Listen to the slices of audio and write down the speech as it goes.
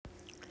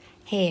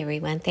Hey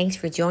everyone, thanks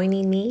for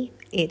joining me.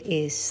 It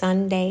is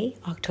Sunday,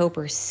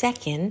 October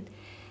 2nd,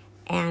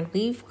 and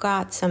we've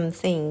got some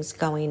things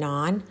going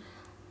on.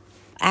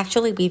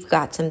 Actually, we've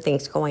got some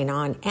things going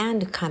on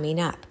and coming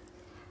up.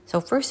 So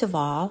first of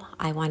all,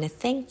 I want to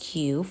thank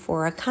you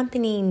for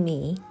accompanying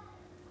me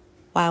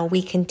while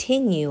we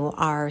continue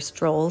our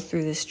stroll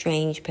through the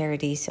strange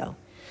Paradiso.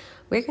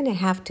 We're going to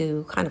have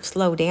to kind of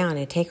slow down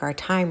and take our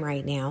time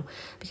right now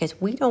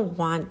because we don't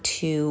want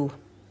to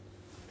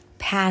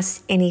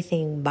pass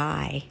anything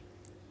by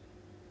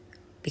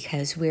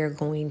because we're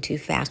going too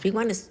fast. We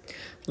want to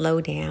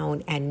slow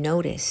down and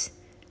notice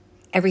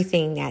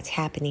everything that's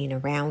happening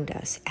around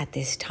us at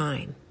this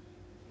time.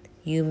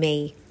 You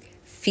may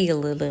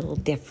feel a little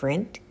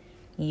different.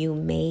 You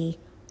may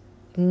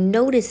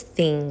notice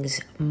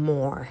things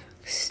more,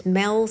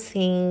 smell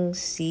things,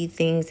 see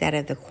things out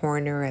of the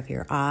corner of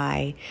your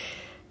eye,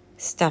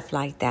 stuff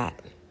like that.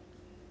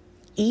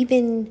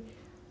 Even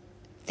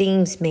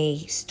things may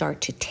start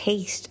to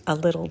taste a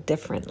little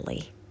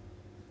differently.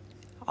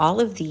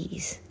 All of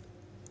these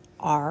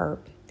are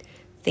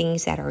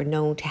things that are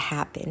known to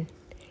happen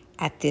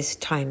at this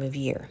time of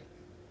year.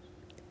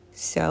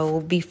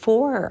 So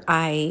before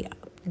I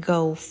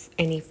go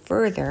any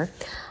further,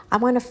 I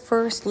want to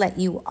first let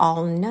you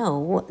all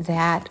know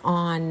that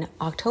on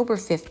October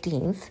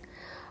 15th,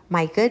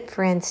 my good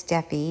friend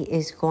Steffi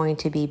is going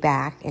to be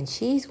back, and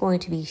she's going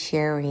to be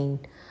sharing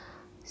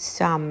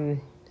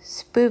some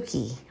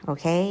spooky,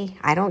 okay?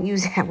 I don't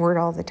use that word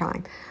all the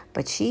time,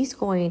 but she's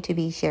going to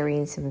be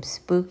sharing some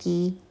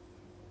spooky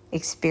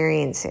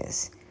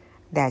experiences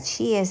that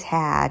she has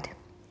had,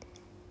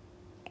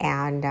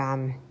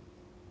 and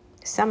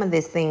some of the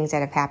things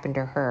that have happened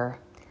to her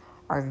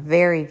are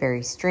very,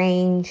 very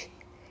strange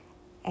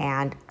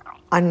and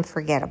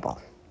unforgettable.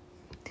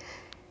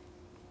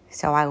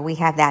 So we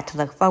have that to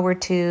look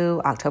forward to,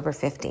 October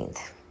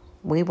 15th.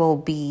 We will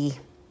be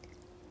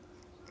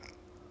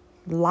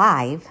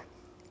live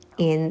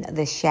in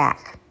the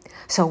shack.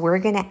 So we're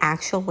going to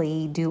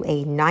actually do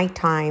a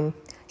nighttime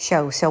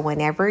show. So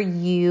whenever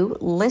you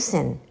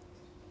listen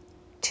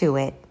to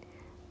it,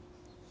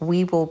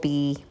 we will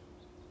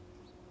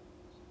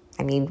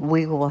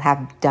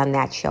have done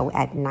that show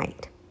at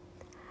night.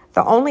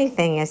 The only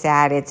thing is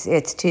that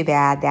it's too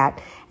bad that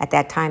at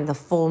that time the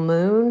full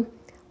moon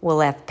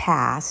will have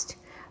passed,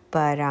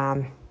 but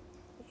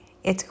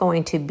it's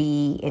going to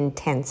be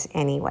intense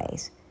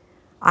anyways.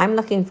 I'm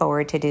looking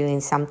forward to doing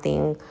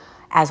something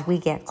as we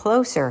get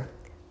closer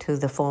to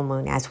the full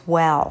moon as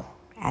well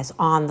as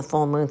on the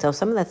full moon. So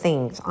some of the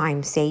things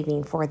I'm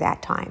saving for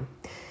that time.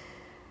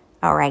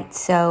 All right,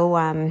 so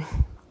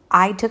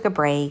I took a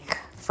break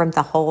from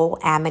the whole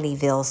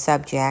Amityville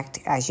subject,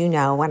 as you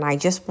know, and I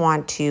just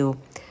want to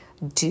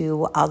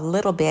do a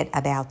little bit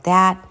about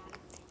that,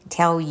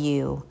 tell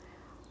you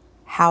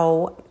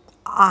how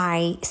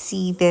I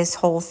see this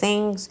whole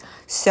thing.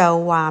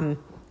 So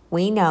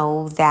we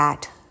know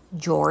that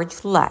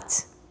George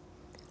Lutz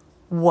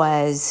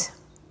was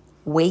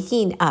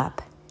waking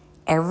up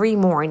every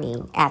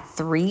morning at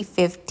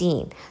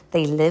 3:15.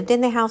 They lived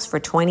in the house for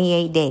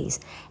 28 days,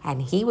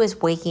 and he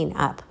was waking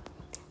up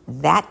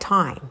that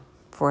time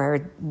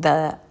for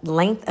the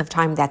length of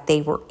time that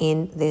they were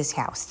in this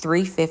house,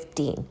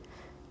 3:15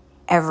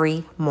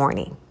 every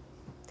morning.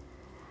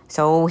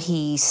 So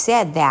he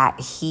said that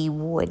he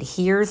would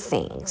hear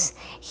things,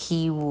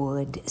 he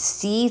would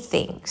see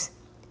things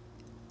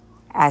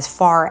as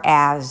far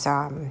as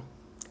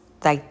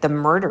like the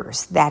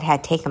murders that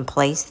had taken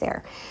place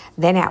there.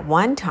 Then at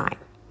one time,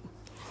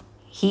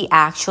 he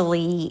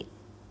actually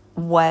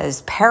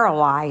was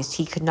paralyzed.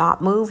 He could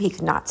not move, he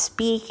could not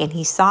speak, and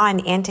he saw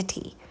an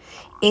entity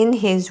in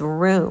his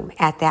room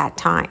at that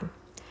time.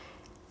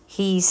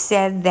 He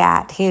said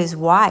that his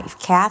wife,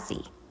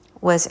 Kathy,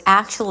 was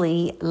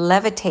actually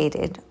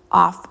levitated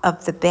off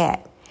of the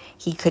bed.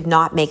 He could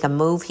not make a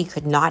move. He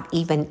could not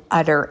even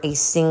utter a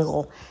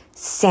single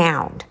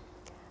sound.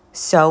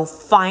 So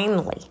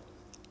finally,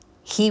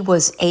 he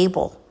was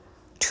able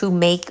to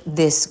make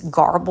this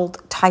garbled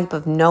type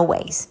of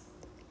noise.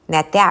 And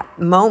at that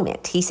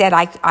moment, he said,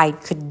 I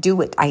could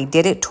do it. I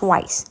did it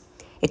twice.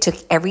 It took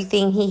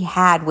everything he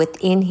had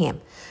within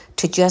him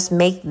to just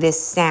make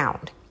this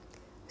sound,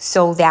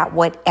 so that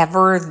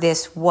whatever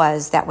this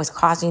was that was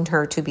causing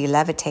her to be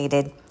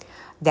levitated,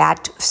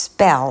 that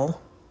spell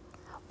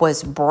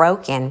was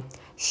broken.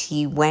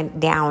 She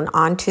went down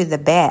onto the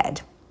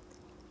bed,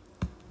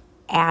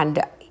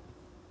 and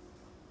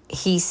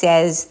he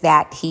says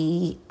that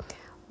he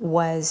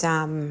was,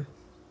 the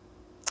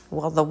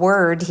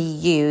word he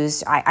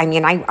used,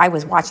 I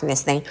was watching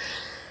this thing.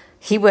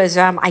 He was,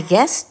 I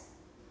guess,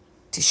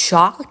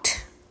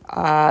 shocked,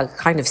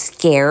 kind of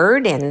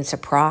scared and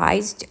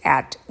surprised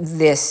at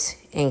this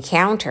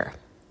encounter.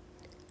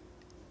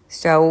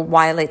 So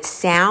while it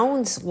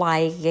sounds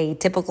like a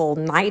typical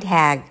night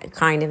hag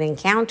kind of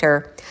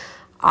encounter,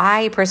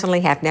 I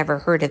personally have never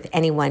heard of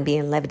anyone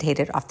being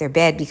levitated off their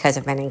bed because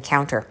of an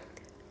encounter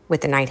with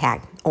the night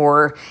hag,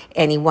 or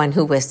anyone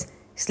who was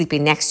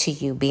sleeping next to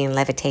you being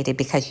levitated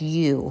because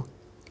you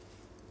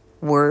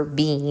were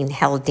being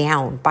held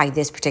down by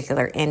this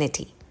particular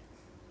entity.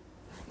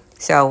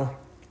 So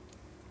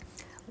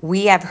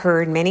we have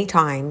heard many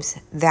times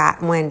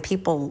that when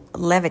people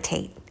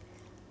levitate,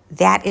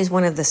 that is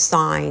one of the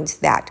signs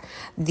that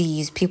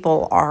these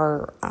people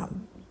are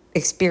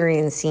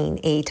experiencing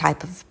a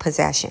type of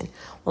possession.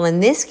 Well, in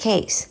this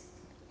case,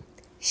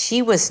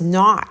 she was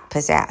not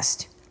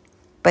possessed,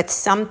 but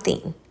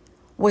something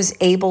was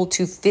able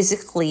to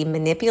physically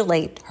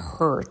manipulate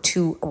her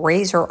to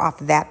raise her off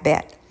that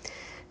bed.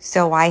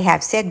 So I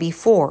have said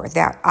before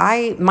that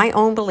my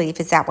own belief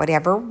is that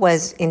whatever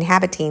was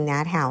inhabiting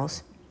that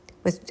house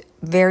was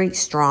very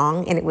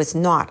strong, and it was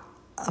not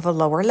of a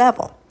lower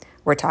level.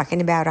 We're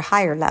talking about a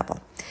higher level.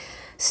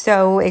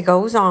 So it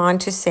goes on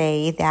to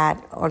say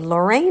that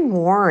Lorraine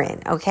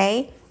Warren,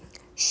 okay,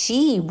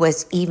 she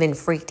was even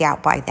freaked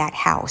out by that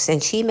house,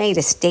 and she made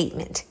a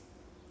statement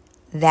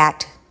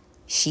that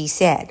she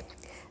said,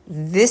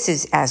 "This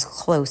is as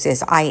close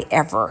as I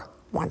ever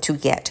want to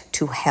get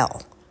to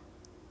hell."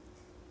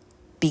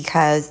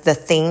 Because the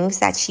things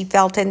that she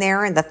felt in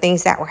there and the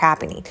things that were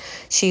happening.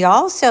 She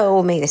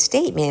also made a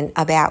statement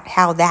about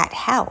how that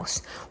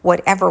house,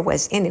 whatever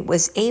was in it,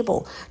 was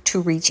able to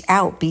reach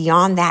out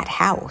beyond that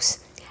house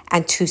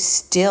and to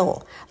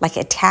still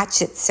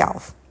attach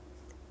itself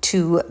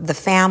to the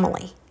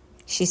family.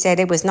 She said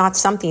it was not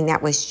something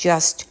that was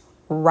just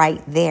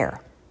right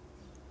there.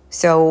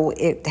 So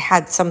it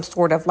had some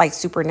sort of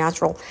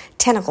supernatural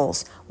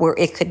tentacles where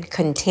it could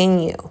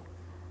continue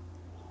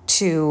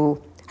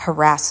to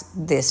harass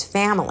this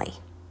family.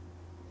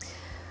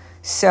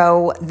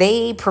 So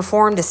they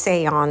performed a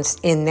seance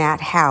in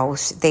that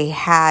house. They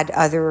had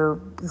other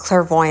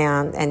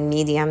clairvoyant and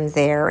mediums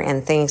there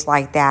and things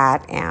like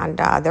that. And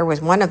there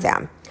was one of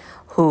them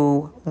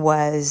who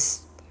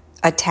was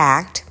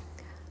attacked,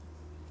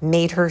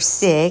 made her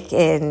sick,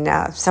 and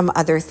some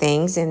other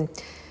things. And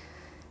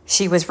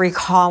she was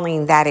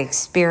recalling that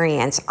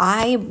experience.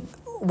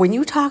 When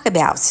you talk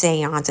about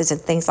seances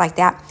and things like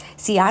that,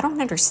 see, I don't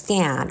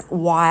understand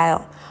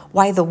why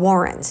the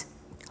Warrens,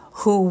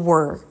 who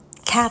were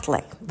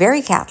Catholic,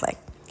 very Catholic,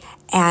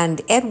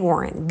 and Ed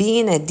Warren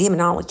being a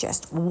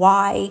demonologist,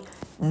 why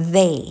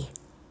they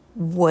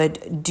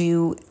would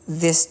do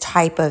this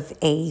type of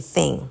a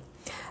thing.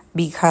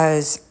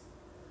 Because,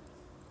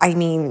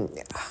 in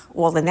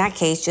that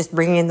case, just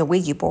bring in the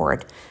Ouija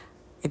board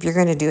if you're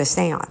going to do a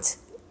seance.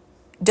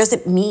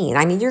 Doesn't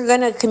mean, you're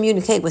going to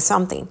communicate with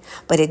something,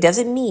 but it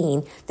doesn't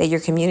mean that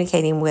you're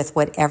communicating with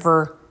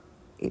whatever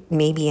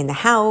may be in the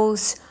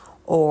house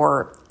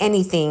or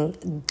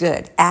anything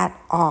good at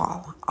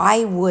all.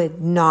 I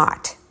would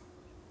not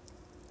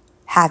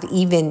have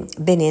even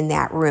been in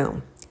that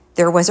room.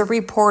 There was a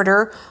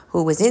reporter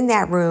who was in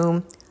that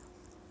room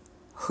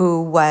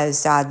who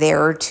was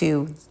there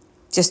to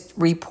just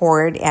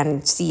report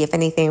and see if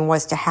anything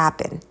was to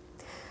happen.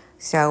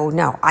 So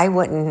no, I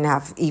wouldn't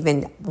have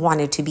even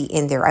wanted to be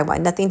in there. I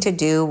want nothing to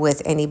do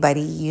with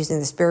anybody using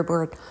the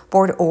spirit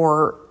board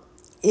or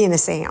in a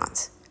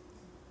seance.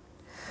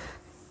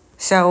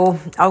 So,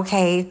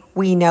 okay,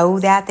 we know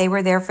that they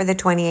were there for the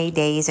 28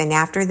 days, and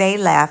after they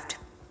left,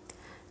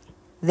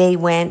 they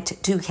went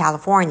to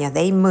California.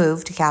 They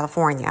moved to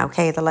California,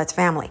 okay, the Lutz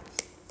family.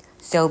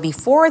 So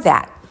before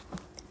that,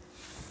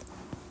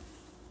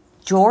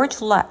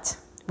 George Lutz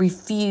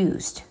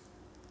refused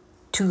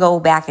to go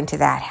back into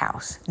that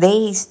house.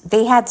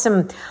 They had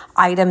some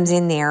items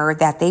in there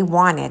that they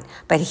wanted,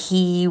 but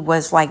he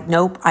was like,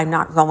 nope, I'm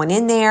not going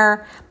in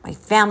there. My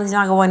family's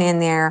not going in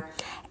there.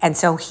 And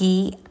so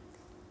he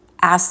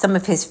asked some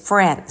of his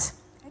friends.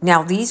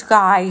 Now, these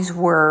guys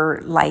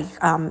were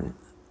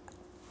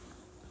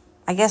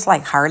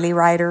Harley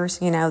riders,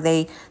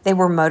 they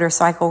were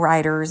motorcycle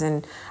riders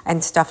and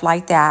stuff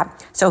like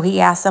that. So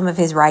he asked some of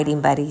his riding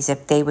buddies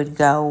if they would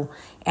go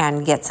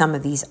and get some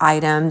of these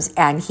items.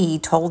 And he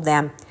told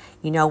them,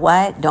 you know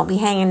what, don't be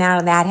hanging out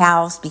in that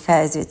house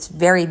because it's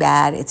very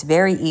bad, it's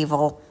very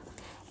evil,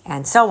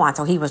 and so on.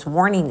 So he was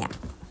warning them.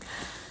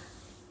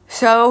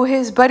 So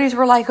his buddies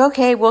were like,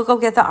 okay, we'll go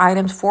get the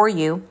items for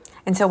you.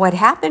 And so what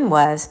happened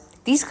was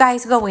these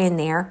guys go in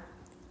there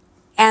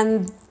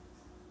and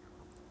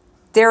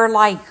they're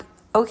like,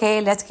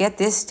 okay, let's get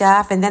this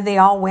stuff. And then they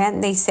all went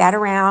and they sat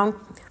around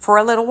for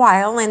a little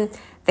while and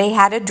they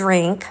had a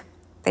drink.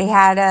 They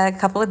had a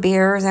couple of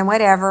beers and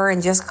whatever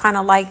and just kind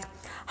of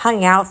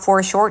hung out for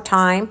a short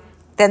time.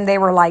 Then they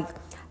were like,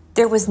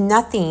 there was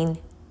nothing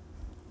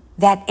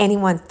that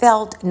anyone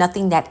felt,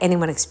 nothing that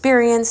anyone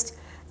experienced.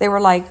 They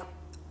were like,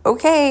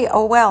 okay,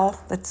 oh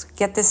well, let's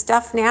get this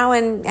stuff now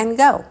and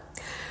go.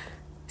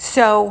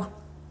 So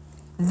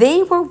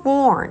they were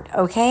warned,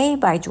 okay,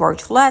 by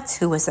George Lutz,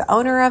 who was the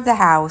owner of the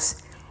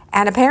house.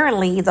 And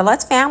apparently the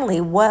Lutz family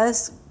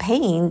was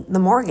paying the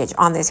mortgage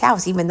on this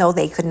house, even though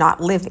they could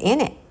not live in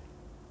it.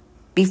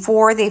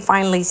 Before they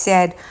finally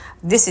said,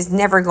 this is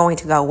never going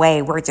to go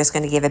away, we're just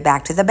going to give it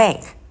back to the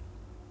bank.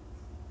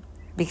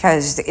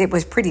 Because it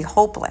was pretty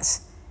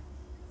hopeless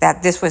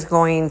that this was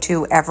going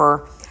to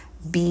ever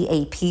be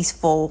a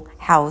peaceful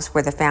house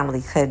where the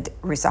family could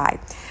reside.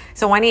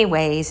 So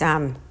anyways,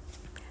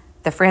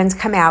 The friends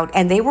come out,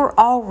 and they were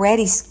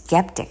already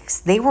skeptics.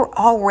 They were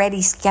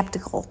already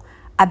skeptical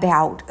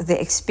about the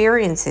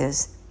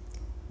experiences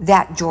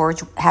that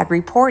George had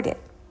reported.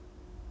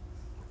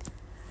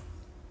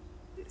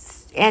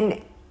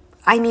 And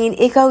I mean,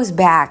 it goes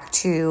back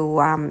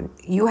to,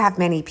 you have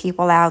many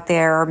people out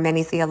there,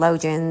 many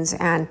theologians,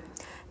 and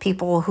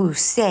people who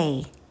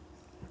say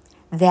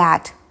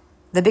that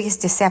the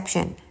biggest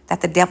deception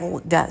that the devil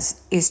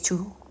does is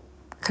to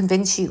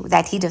convince you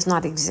that he does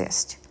not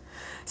exist.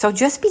 So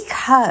just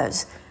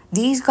because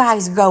these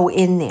guys go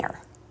in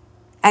there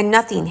and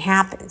nothing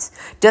happens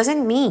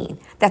doesn't mean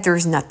that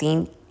there's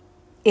nothing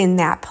in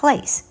that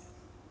place.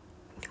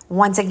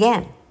 Once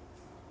again,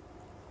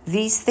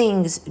 these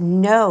things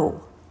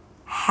know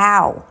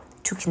how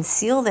to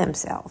conceal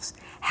themselves,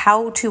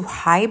 how to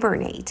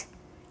hibernate,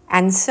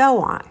 and so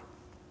on.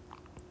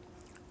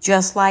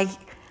 Just like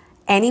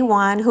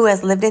anyone who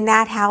has lived in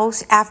that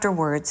house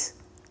afterwards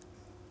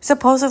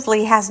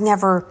supposedly has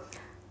never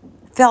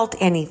felt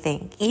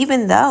anything,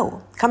 even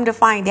though, come to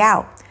find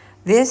out,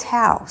 this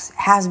house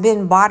has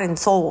been bought and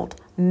sold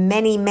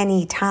many,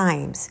 many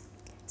times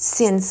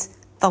since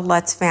the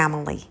Lutz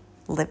family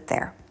lived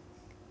there.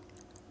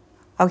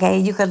 Okay,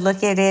 you could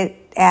look at it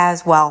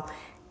as, well,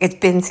 it's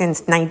been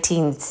since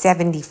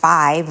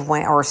 1975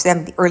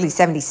 early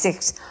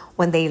 76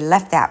 when they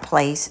left that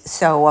place.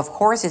 So, of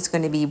course, it's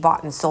going to be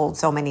bought and sold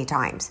so many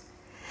times.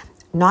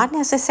 Not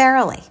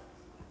necessarily.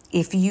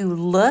 If you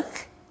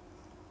look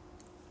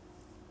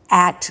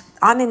at,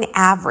 on an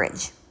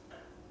average,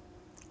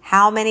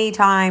 how many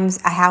times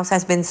a house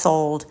has been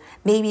sold,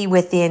 maybe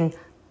within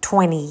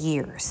 20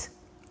 years.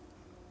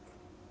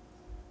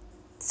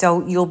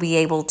 So you'll be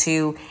able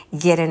to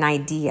get an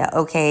idea.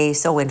 Okay,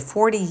 so in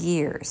 40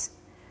 years,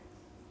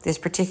 this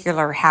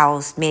particular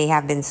house may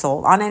have been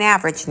sold on an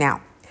average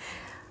now.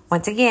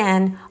 Once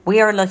again,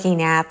 we are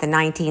looking at the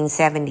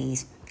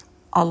 1970s.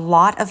 A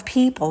lot of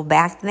people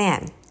back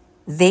then,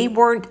 they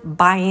weren't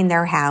buying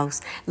their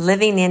house,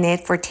 living in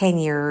it for 10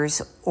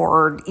 years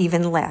or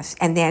even less,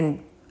 and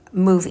then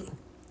moving.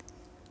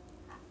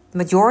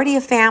 Majority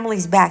of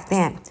families back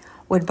then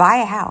would buy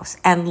a house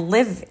and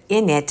live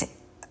in it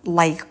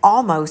like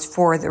almost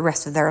for the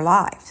rest of their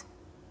lives.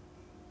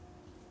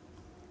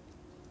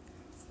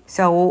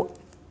 So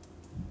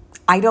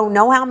I don't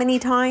know how many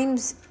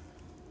times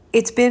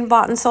it's been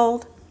bought and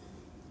sold,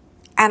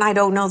 and I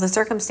don't know the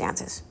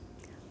circumstances.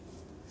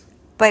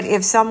 But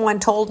if someone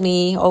told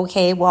me,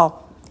 okay,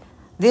 well,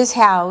 this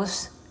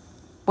house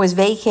was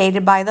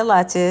vacated by the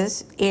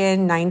Lutzes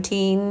in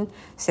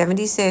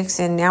 1976,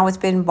 and now it's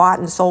been bought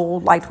and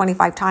sold like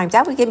 25 times,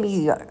 that would give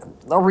me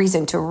a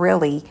reason to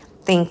really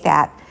think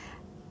that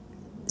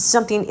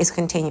something is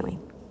continuing.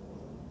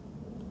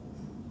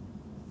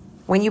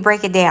 When you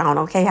break it down,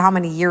 okay, how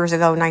many years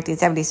ago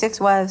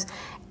 1976 was,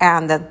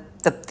 and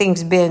the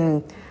thing's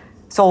been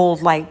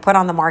sold, like put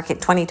on the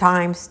market 20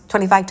 times,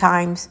 25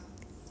 times,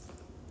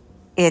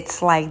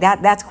 it's like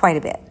that's quite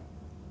a bit.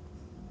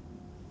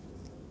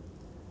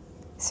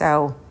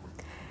 So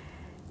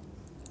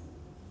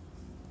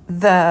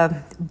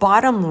the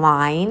bottom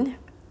line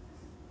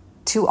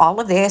to all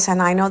of this,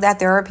 and I know that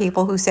there are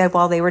people who said,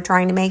 well, they were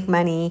trying to make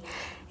money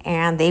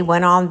and they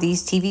went on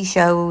these TV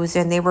shows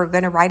and they were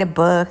going to write a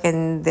book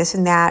and this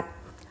and that.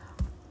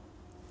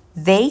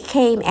 They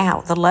came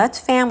out, the Lutz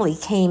family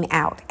came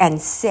out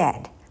and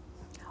said,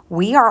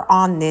 we are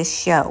on this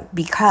show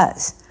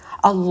because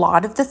a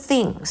lot of the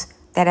things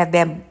that have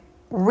been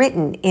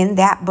written in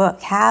that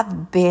book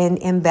have been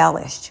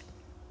embellished.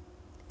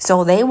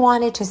 So they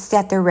wanted to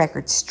set their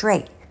record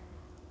straight.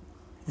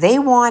 They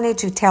wanted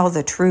to tell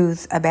the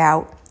truth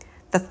about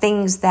the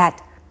things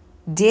that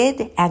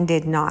did and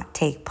did not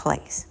take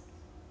place.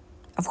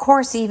 Of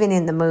course, even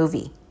in the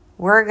movie,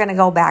 we're going to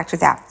go back to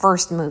that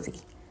first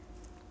movie.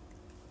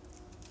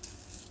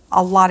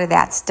 A lot of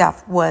that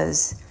stuff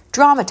was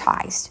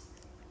dramatized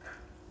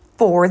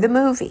for the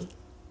movie.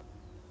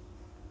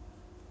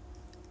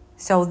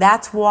 So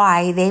that's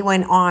why they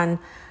went on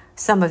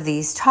some of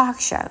these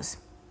talk shows.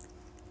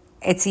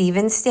 It's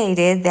even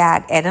stated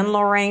that Ed and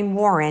Lorraine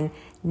Warren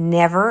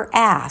never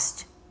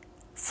asked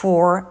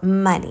for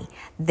money.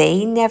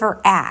 They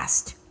never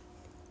asked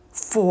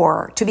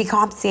to be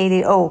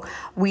compensated. Oh,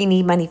 we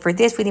need money for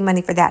this, we need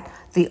money for that.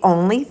 The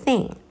only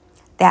thing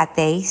that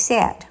they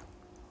said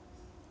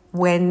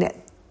when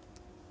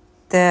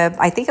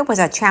I think it was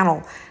a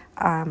channel,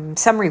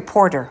 some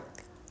reporter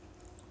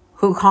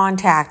who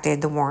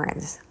contacted the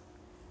Warrens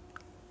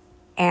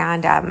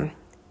and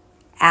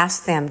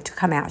asked them to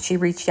come out. She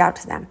reached out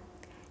to them.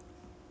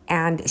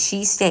 And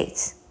she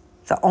states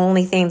the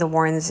only thing the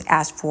Warrens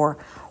asked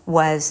for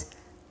was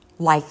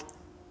like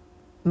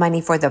money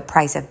for the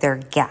price of their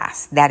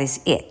gas. That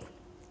is it.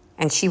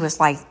 And she was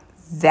like,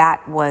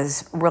 that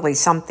was really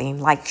something.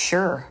 Like,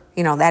 sure,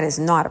 that is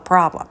not a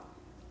problem.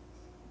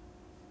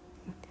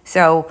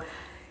 So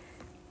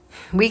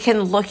we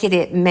can look at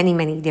it many,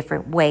 many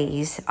different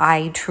ways.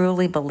 I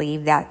truly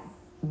believe that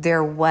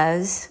there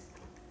was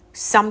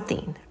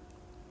something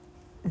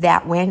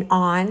that went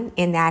on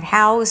in that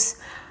house.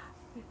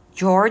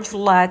 George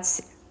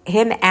Lutz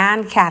him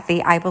and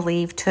Kathy, I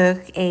believe,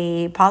 took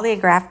a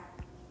polygraph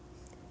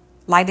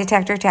lie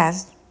detector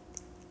test,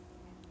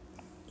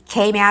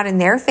 came out in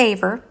their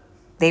favor.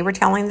 They were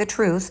telling the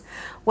truth.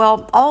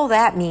 Well, all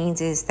that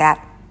means is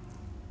that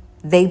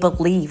they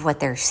believe what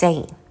they're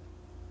saying.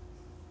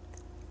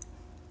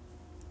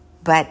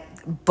 But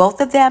both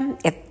of them,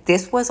 if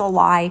this was a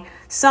lie,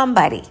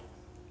 somebody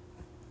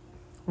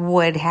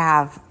would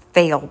have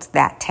failed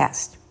that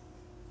test.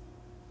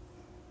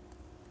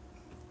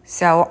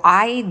 So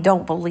I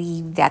don't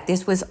believe that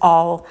this was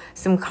all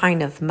some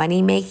kind of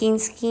money-making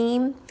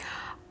scheme.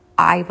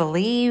 I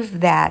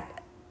believe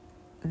that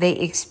they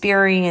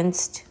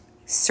experienced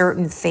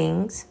certain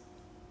things.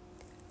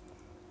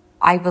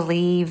 I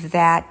believe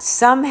that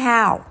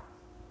somehow,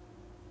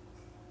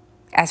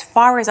 as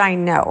far as I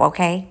know,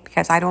 okay,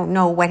 because I don't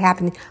know what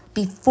happened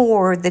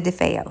before the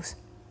DeFeos,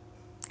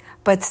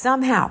 but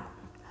somehow,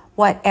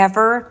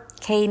 whatever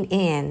came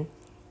in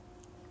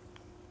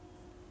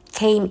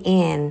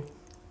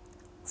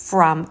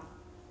from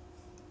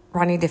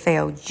Ronnie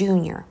DeFeo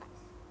Jr.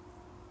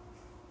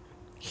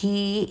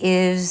 He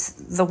is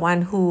the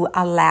one who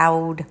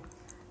allowed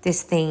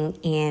this thing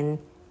in.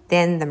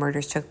 Then the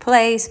murders took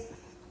place.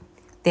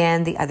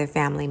 Then the other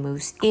family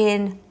moves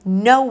in,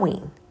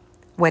 knowing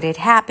what had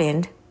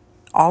happened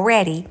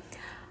already,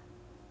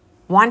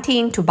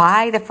 wanting to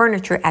buy the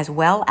furniture as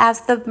well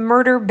as the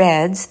murder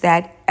beds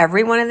that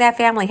everyone in that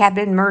family had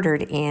been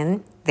murdered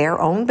in, their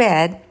own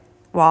bed,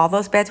 while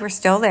those beds were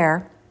still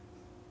there.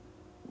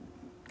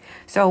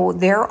 So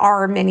there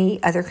are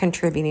many other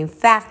contributing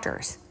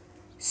factors.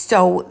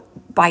 So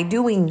by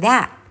doing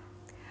that,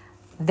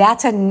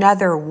 that's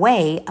another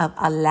way of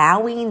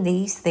allowing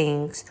these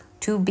things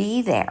to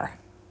be there.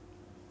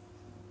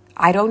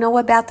 I don't know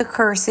about the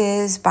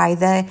curses by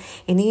the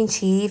Indian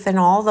chief and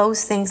all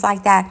those things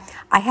like that.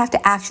 I have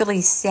to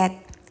actually set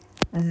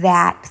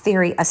that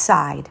theory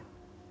aside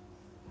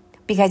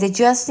because it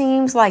just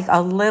seems like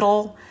a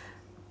little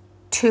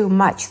too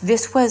much.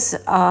 This was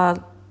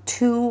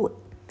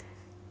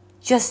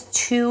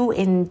too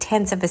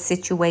intense of a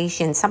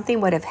situation.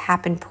 Something would have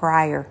happened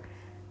prior.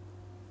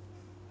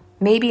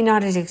 Maybe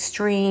not as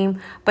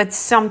extreme, but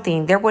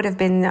something. There would have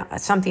been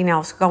something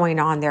else going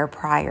on there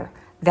prior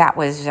that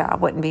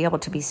wouldn't be able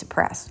to be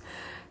suppressed.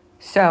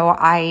 So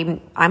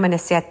I'm going to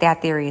set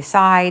that theory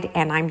aside,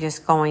 and I'm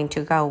just going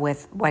to go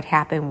with what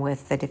happened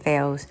with the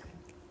DeFeos,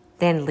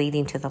 then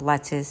leading to the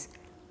Lutzes,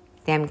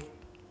 them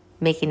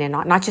making it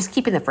not just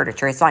keeping the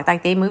furniture. It's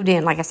like they moved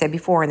in, like I said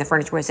before, and the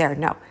furniture was there.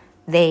 No,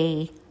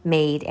 they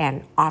made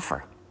an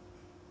offer.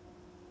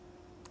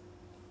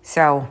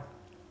 So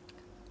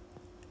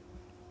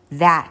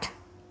that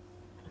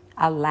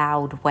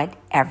allowed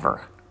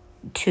whatever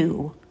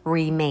to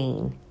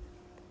remain.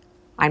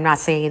 I'm not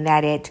saying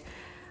that it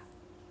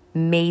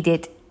made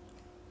it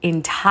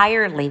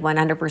entirely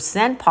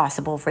 100%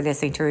 possible for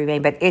this thing to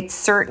remain, but it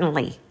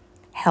certainly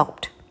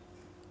helped.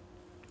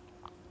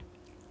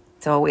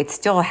 So it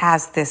still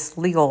has this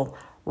legal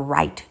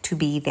right to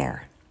be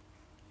there.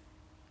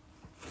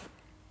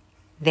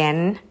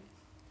 Then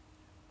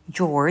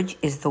George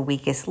is the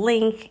weakest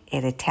link.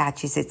 It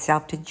attaches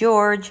itself to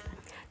George.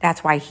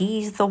 That's why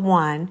he's the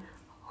one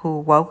who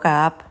woke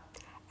up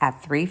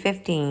at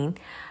 3:15.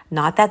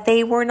 Not that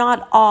they were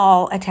not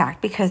all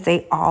attacked, because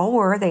they all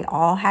were. They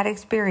all had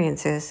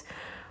experiences.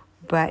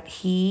 But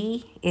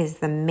he is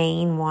the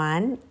main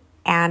one.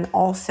 And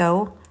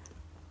also,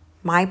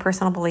 my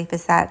personal belief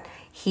is that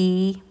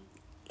he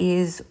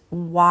is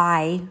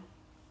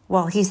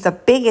he's the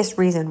biggest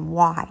reason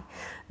why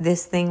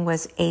this thing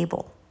was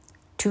able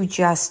to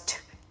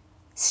just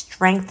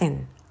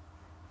strengthen,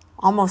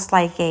 almost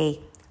like a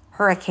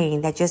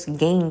hurricane that just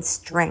gained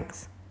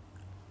strength.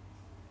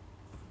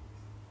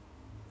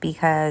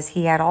 Because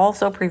he had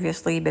also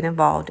previously been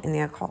involved in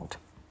the occult.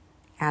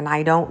 And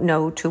I don't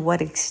know to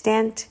what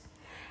extent.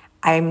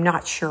 I'm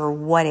not sure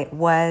what it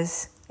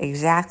was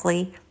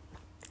exactly.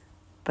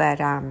 But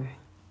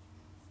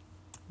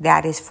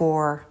that is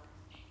for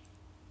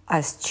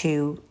us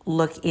to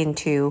look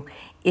into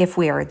if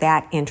we are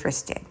that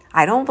interested.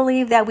 I don't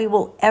believe that we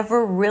will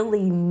ever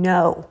really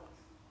know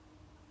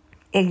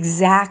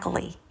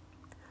exactly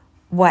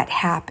what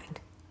happened,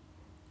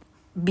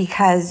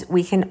 because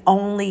we can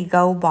only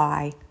go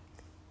by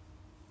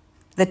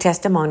the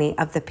testimony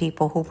of the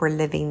people who were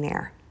living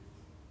there.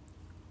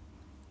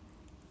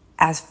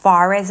 As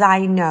far as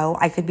I know,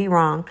 I could be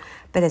wrong,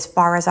 but as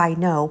far as I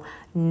know,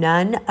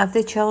 none of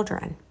the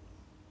children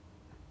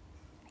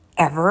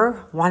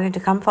ever wanted to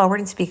come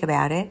forward and speak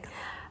about it,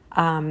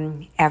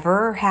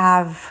 ever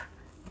have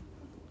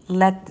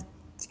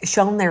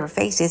shown their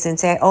faces and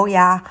say, oh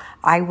yeah,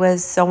 I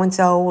was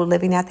so-and-so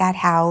living at that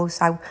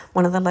house,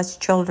 one of the less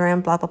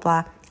children, blah, blah,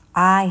 blah.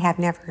 I have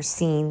never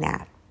seen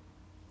that.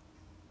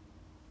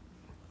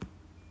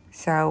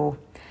 So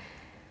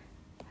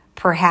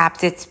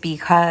perhaps it's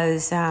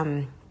because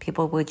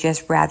people would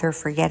just rather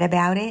forget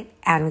about it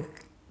and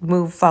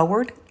move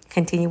forward,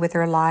 continue with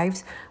their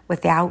lives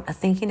without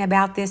thinking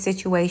about this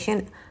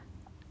situation.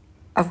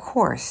 Of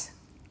course,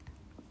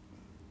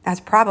 That's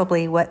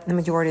probably what the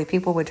majority of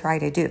people would try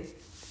to do.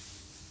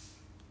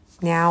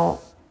 Now,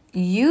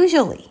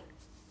 usually,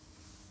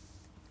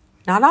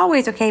 not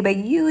always, okay, but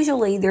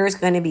usually there's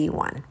going to be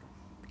one.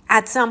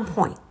 At some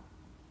point,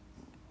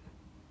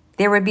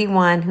 there would be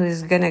one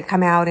who's going to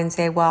come out and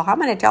say, well, I'm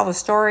going to tell the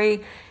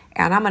story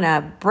and I'm going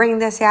to bring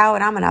this out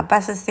and I'm going to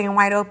bust this thing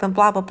wide open,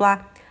 blah, blah,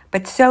 blah.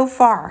 But so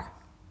far,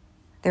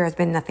 there has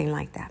been nothing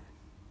like that.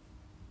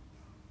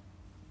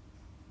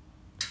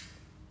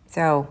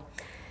 So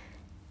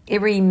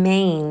it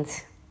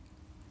remains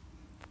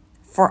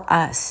for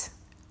us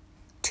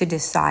to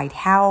decide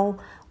how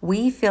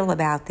we feel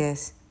about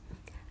this,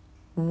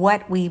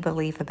 what we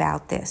believe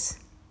about this.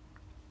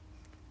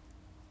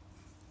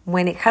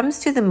 When it comes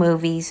to the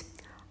movies,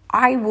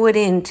 I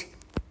wouldn't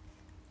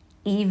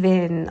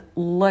even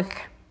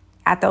look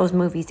at those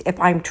movies if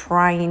I'm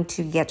trying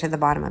to get to the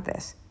bottom of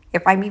this.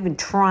 If I'm even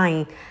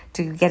trying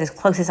to get as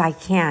close as I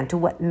can to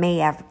what may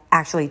have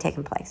actually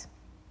taken place.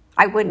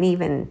 I wouldn't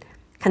even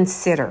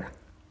consider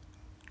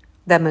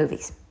the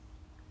movies.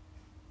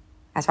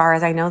 As far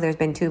as I know, there's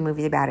been 2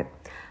 movies about it.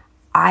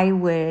 I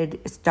would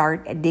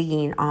start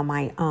digging on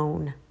my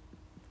own.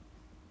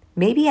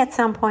 Maybe at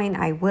some point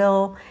I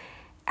will.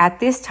 At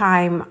this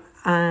time,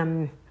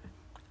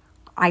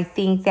 I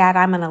think that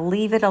I'm going to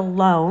leave it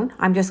alone.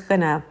 I'm just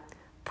going to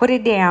put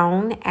it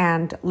down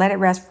and let it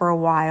rest for a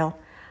while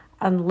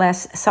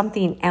unless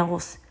something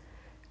else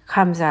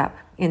comes up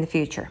in the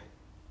future.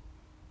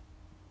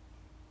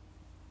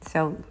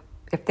 So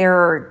if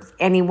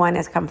anyone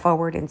has come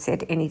forward and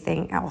said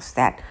anything else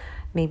that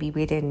maybe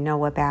we didn't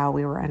know about,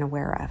 we were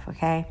unaware of,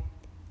 okay?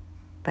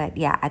 But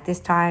yeah, at this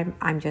time,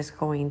 I'm just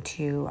going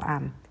to,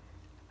 I'm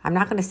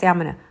not going to say I'm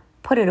going to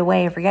put it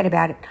away and forget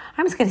about it.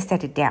 I'm just going to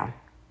set it down.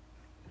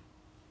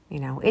 You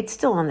know, it's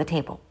still on the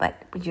table,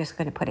 but we're just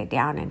going to put it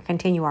down and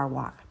continue our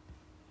walk.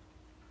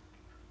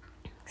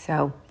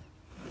 So,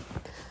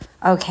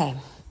 okay.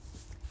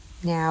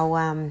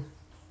 Now,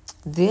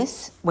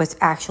 this was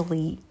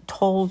actually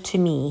told to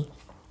me,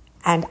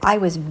 and I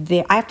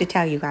have to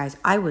tell you guys,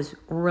 I was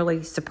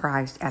really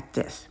surprised at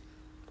this.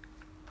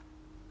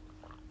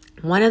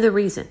 One of the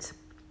reasons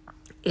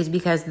is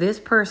because this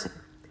person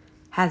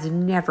has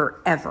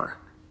never, ever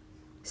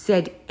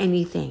said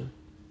anything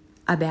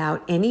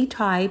about any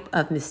type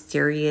of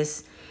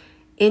mysterious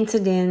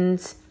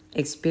incidents,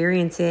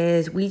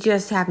 experiences. We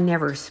just have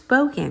never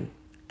spoken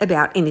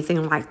about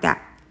anything like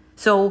that.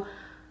 So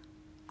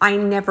I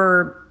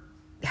never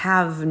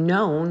have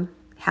known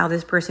how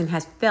this person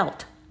has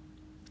felt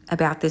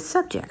about this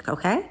subject,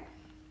 okay?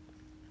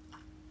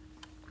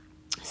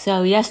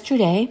 So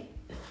yesterday,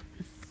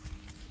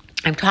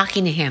 I'm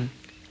talking to him.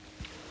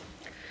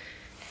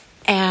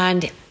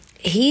 And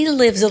he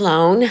lives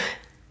alone.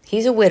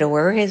 He's a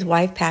widower. His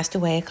wife passed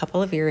away a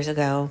couple of years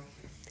ago.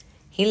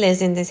 He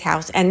lives in this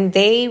house. And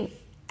they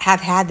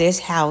have had this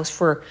house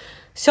for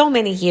so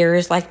many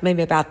years, like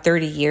maybe about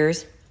 30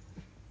 years.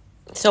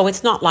 So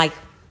it's not like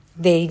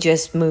they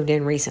just moved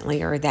in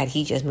recently or that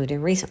he just moved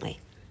in recently.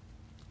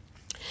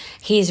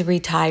 He's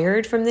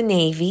retired from the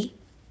Navy.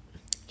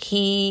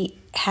 He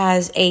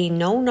has a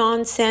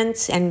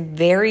no-nonsense and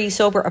very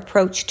sober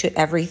approach to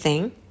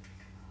everything.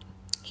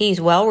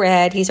 He's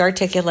well-read. He's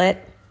articulate.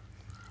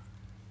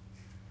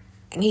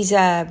 And he's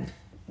a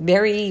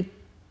very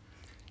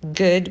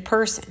good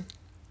person.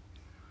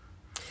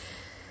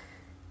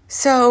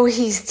 So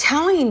he's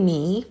telling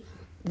me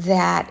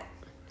that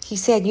he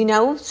said, you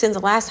know, since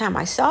the last time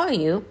I saw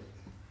you,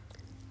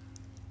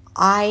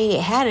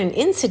 I had an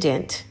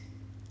incident.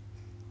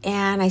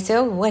 And I said,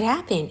 oh, what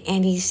happened?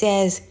 And he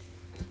says,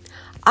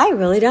 I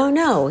really don't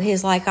know.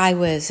 He's like, I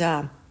was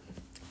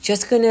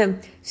just going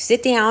to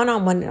sit down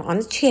on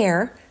a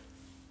chair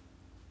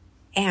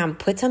and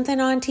put something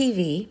on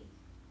TV.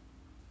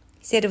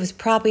 He said it was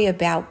probably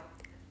about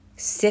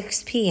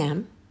 6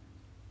 p.m.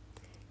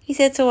 He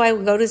said, so I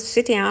would go to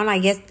sit down. I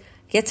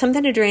get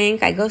something to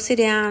drink. I go sit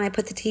down. I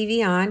put the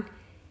TV on.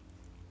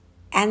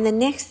 And the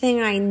next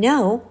thing I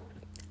know,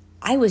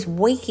 I was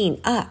waking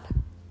up.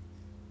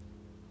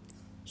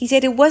 He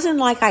said it wasn't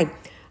like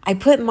I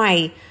put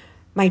my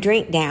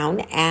drink down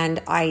and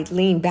I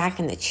leaned back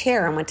in the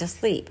chair and went to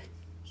sleep.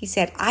 He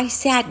said, I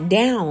sat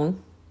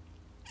down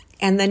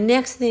and the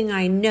next thing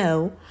I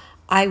know,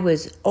 I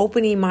was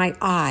opening my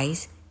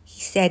eyes.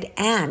 He said,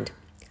 and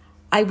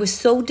I was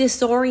so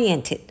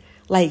disoriented.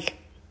 Like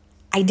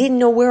I didn't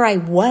know where I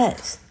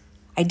was.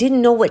 I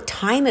didn't know what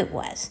time it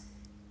was.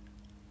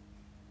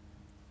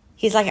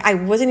 He's like, I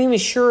wasn't even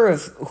sure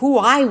of who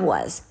I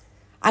was.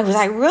 I was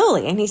like,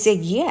 really? And he said,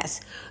 yes.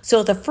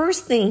 So the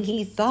first thing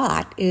he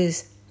thought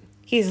is,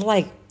 he's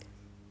like,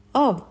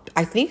 oh,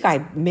 I think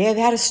I may have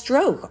had a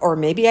stroke or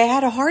maybe I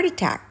had a heart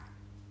attack.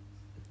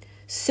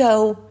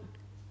 So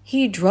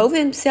he drove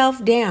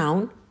himself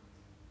down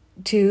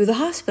to the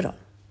hospital.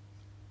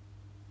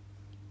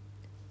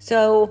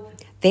 So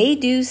they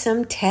do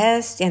some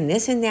tests and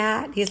this and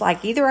that. He's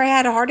like, either I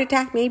had a heart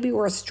attack maybe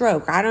or a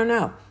stroke. I don't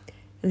know.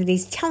 And then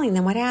he's telling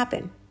them what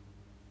happened.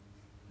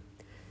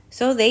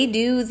 So they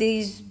do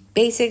these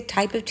basic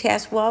type of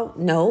tests. Well,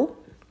 no,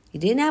 you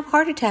didn't have a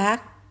heart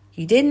attack.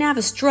 You didn't have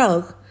a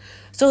stroke.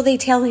 So they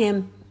tell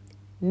him,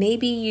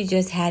 maybe you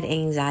just had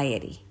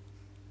anxiety.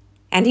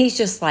 And he's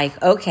just like,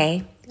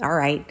 okay, all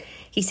right.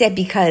 He said,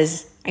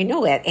 because I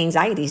know that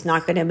anxiety is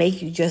not going to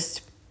make you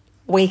just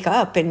wake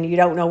up and you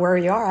don't know where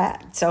you are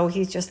at. So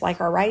he's just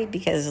like, all right,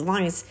 because as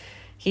long as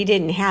he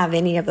didn't have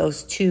any of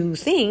those two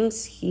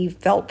things, he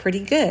felt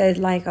pretty good,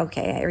 like,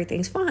 okay,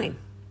 everything's fine.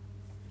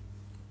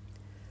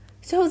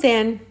 So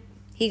then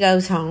he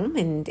goes home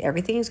and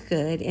everything's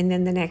good. And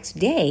then the next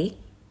day,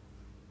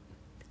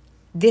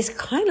 this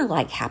kind of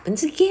like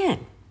happens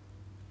again.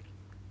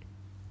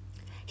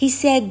 He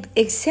said,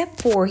 except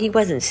for he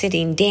wasn't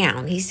sitting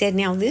down. He said,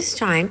 now this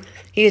time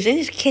he was in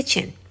his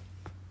kitchen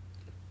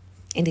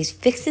and he's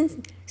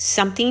fixing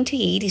something to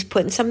eat. He's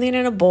putting something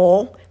in a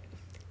bowl.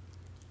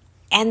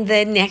 And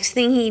the next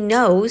thing he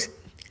knows,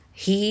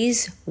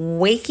 he's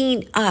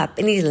waking up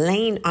and he's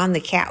laying on the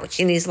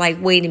couch. And he's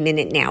like, wait a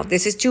minute now.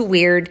 This is too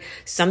weird.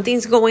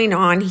 Something's going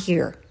on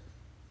here.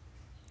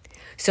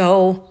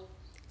 So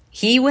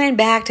he went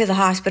back to the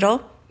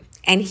hospital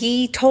and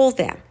he told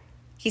them,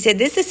 he said,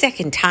 this is the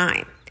second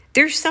time.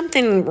 There's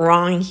something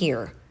wrong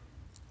here.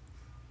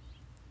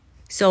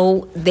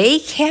 So they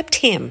kept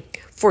him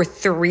for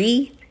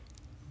 3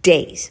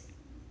 days.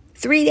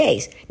 3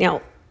 days.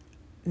 Now,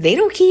 they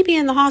don't keep you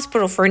in the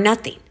hospital for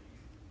nothing.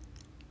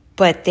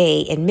 But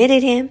they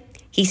admitted him.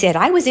 He said,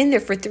 I was in there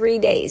for 3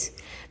 days.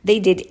 They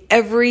did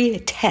every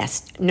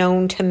test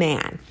known to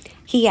man.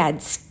 He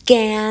had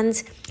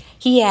scans.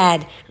 He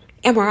had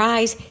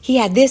MRIs. He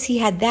had this, he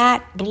had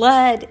that,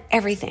 blood,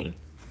 everything.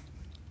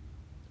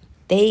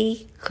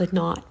 They could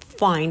not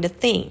find a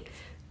thing.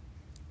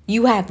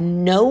 You have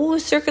no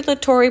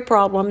circulatory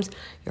problems.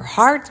 Your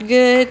heart's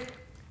good.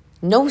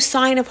 No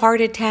sign of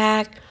heart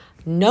attack.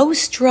 No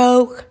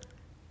stroke.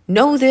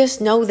 No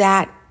this, no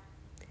that.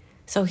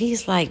 So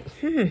he's like,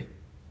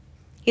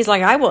 He's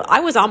like, I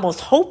was almost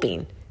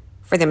hoping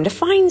for them to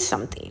find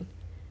something.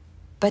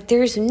 But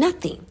there's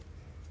nothing.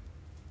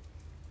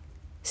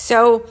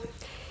 So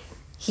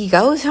he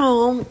goes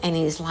home and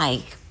he's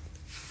like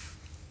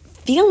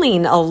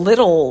feeling a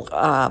little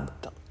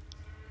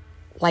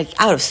like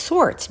out of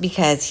sorts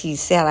because he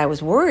said, I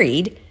was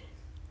worried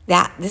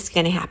that this is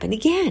going to happen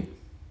again.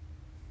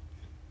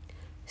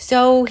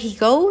 So he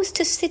goes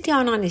to sit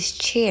down on his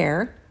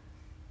chair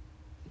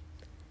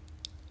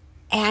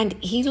and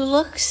he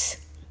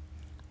looks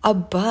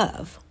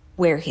above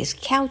where his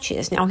couch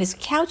is. Now, his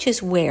couch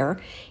is where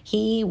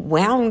he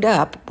wound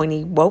up when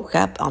he woke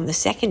up on the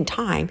second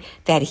time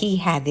that he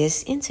had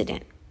this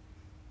incident.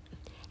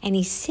 And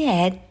he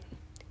said,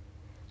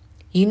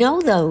 you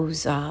know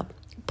those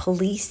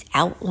police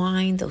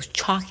outlines, those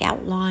chalk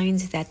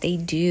outlines that they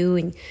do,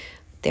 and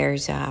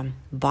there's a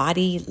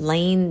body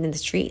laying in the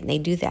street and they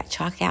do that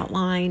chalk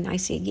outline? I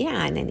said,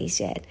 yeah. And then he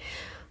said,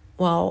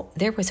 well,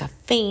 there was a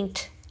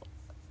faint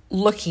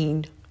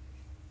looking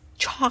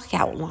chalk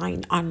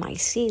outline on my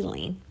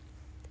ceiling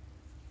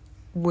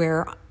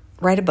where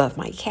right above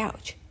my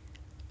couch.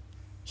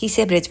 He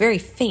said, but it's very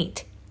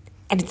faint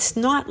and it's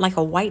not like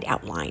a white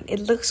outline. It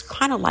looks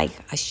kind of like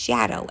a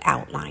shadow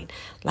outline,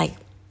 like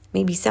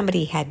maybe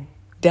somebody had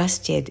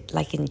dusted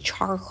like in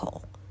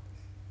charcoal.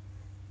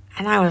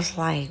 And I was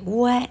like,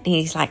 what? And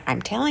he's like,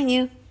 I'm telling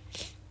you.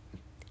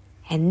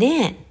 And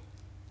then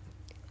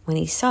when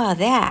he saw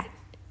that,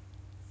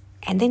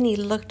 and then he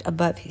looked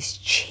above his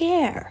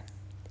chair,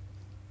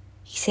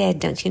 he said,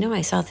 don't you know,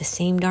 I saw the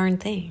same darn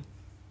thing.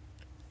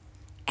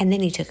 And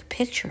then he took a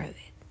picture of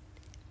it.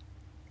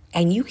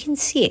 And you can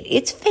see it.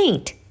 It's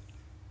faint.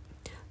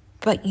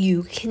 But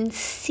you can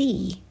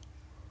see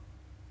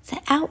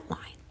the outline.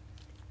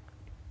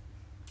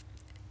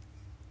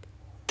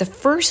 The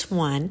first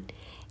one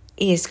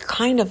is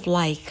kind of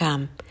like,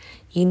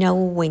 you know,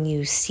 when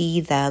you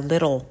see the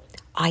little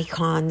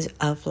icons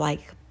of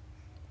like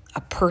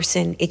a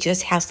person, it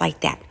just has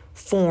like that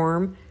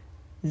form.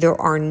 There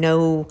are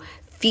no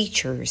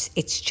features.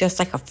 It's just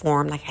like a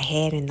form, like a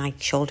head and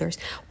like shoulders.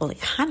 Well,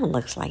 it kind of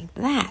looks like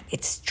that.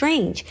 It's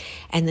strange.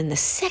 And then the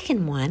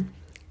second one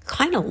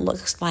kind of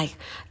looks like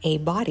a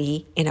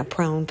body in a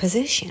prone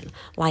position.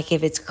 Like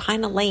if it's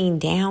kind of laying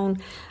down,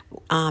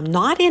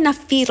 not in a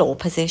fetal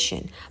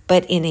position,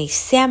 but in a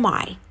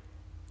semi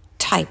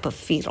type of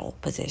fetal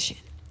position.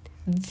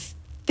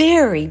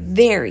 Very,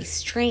 very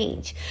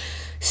strange.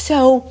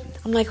 So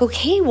I'm like,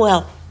 okay,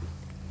 well,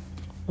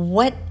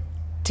 what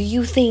do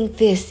you think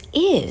this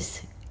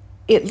is?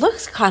 It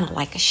looks kind of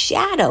like a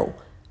shadow,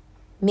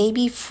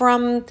 maybe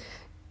from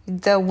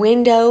the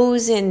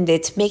windows, and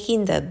it's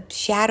making the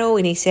shadow.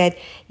 And he said,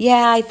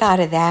 yeah, I thought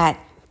of that.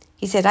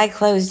 He said, I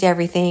closed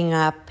everything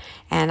up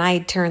and I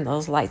turned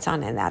those lights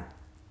on and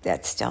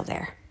that's still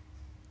there.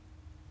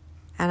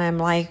 And I'm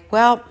like,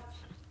 well,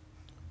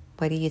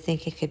 what do you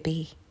think it could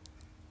be?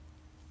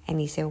 And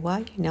he said,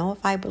 well, you know,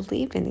 if I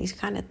believed in these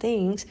kind of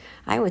things,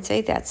 I would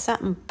say that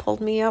something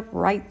pulled me up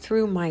right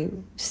through my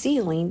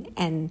ceiling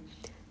and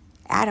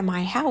out of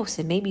my house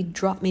and maybe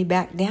dropped me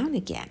back down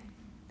again.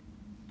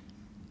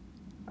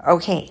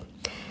 Okay.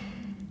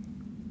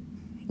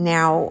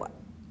 Now,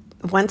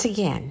 once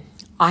again,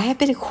 I have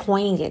been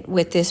acquainted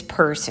with this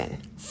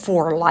person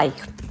for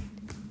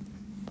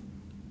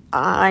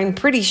I'm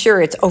pretty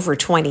sure it's over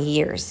 20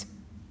 years.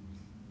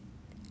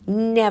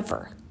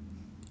 Never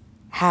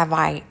have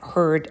I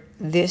heard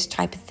this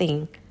type of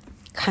thing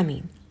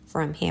coming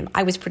from him.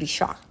 I was pretty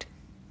shocked.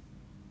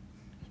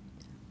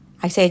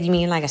 I said, you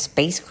mean like a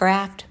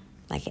spacecraft?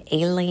 Like an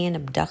alien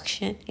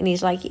abduction? And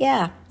he's like,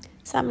 yeah,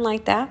 something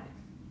like that.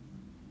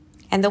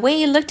 And the way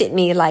he looked at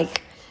me,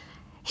 like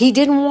he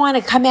didn't want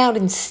to come out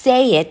and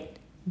say it,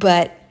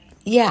 but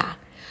yeah.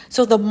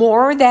 So the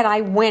more that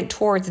I went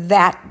towards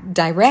that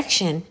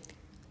direction,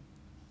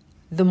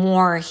 the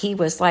more he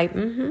was like,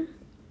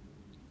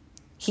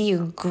 He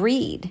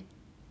agreed.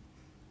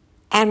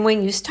 And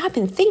when you stop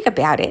and think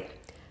about it,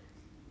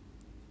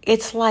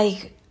 it's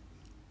like,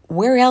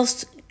 where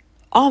else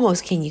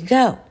almost can you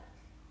go?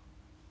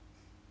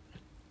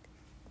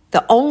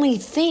 The only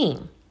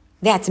thing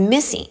that's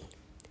missing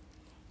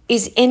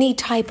is any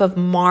type of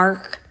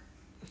mark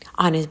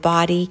on his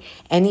body,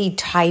 any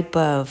type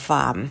of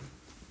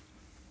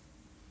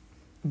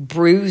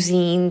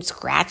bruising,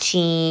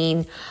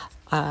 scratching,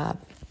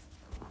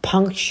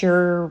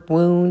 puncture,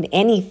 wound,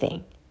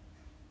 anything.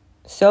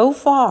 So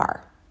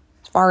far,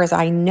 as far as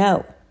I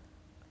know,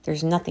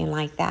 there's nothing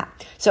like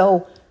that.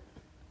 So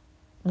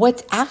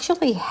what's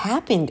actually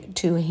happened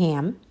to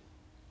him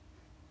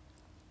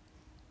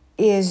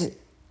is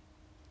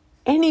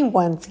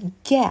anyone's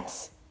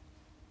guess.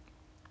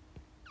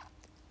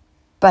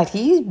 But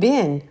he's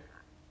been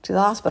to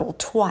the hospital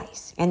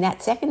twice. And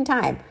that second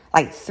time,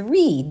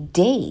 3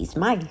 days.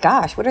 My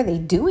gosh, what are they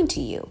doing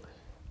to you?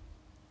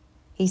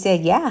 He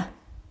said, yeah,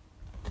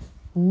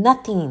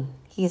 nothing.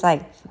 He's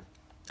like,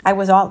 I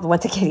was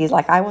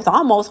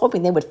almost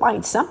hoping they would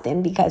find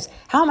something, because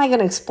how am I going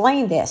to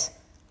explain this?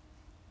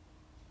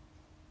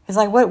 It's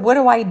like, what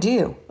do I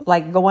do?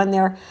 Go in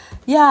there,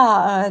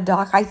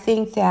 doc, I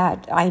think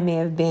that I may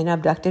have been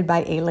abducted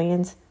by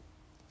aliens.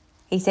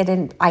 He said,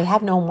 and I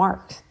have no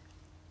marks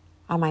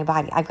on my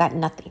body. I've got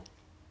nothing.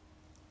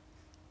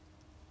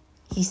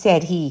 He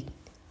said he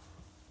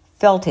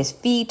felt his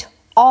feet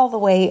all the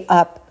way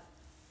up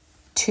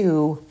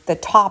to the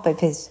top of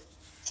his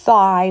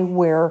thigh,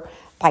 where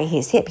by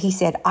his hip. He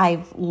said, I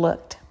have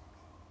looked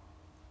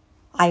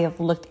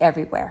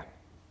everywhere.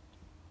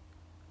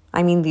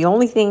 I mean, the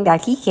only thing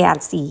that he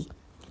can't see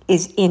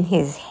is in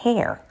his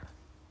hair.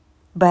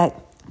 But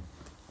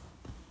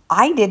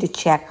I did a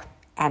check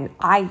and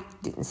I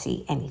didn't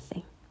see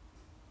anything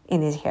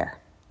in his hair,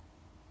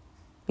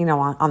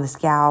 on the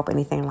scalp,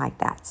 anything like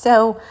that.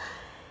 So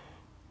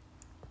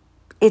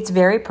it's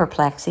very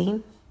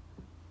perplexing.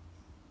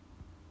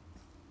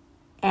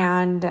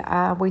 And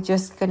we're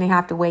just going to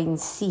have to wait and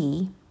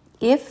see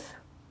if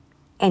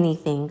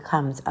anything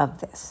comes of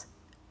this.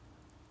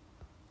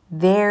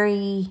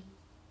 Very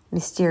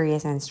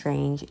mysterious and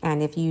strange.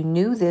 And if you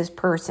knew this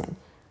person,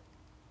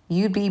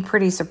 you'd be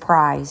pretty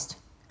surprised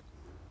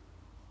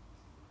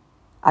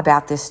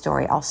about this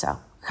story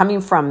also.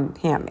 Coming from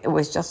him, it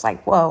was just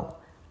like, whoa.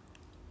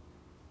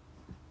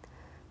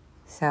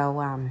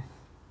 So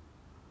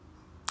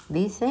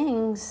these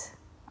things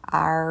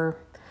are...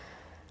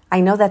 I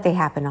know that they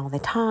happen all the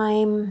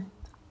time.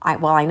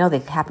 I know they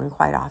happen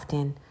quite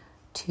often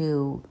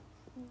to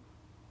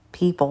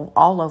people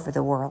all over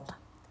the world.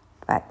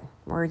 But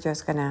we're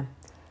just going to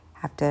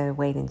have to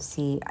wait and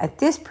see at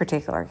this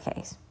particular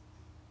case.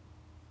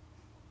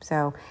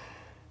 So,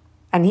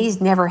 and he's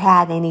never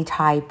had any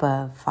type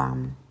of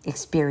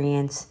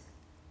experience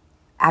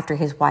after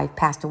his wife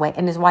passed away.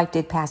 And his wife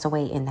did pass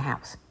away in the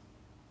house.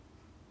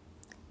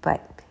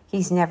 But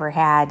he's never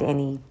had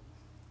any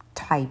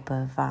type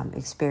of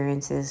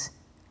experiences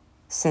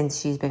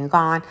since she's been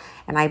gone.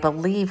 And I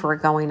believe we're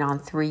going on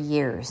 3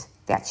 years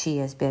that she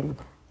has been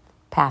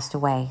passed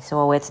away.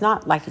 So it's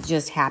not like it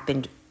just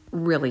happened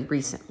really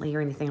recently or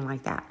anything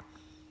like that.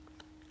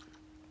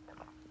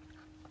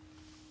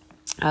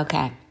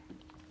 Okay.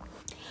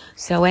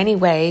 So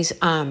anyways,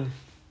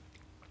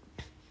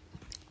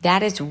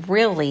 that is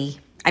really,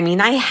 I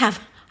have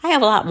a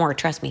lot more,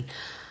 trust me.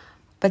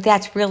 But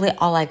that's really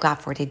all I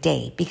got for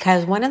today.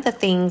 Because one of the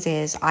things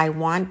is I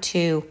want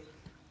to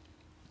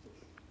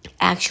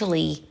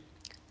actually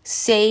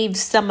save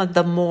some of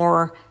the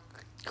more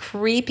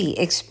creepy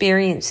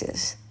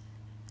experiences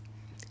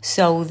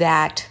so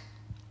that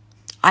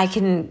I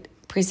can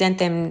present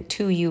them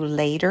to you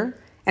later.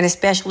 And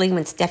especially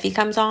when Steffi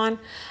comes on.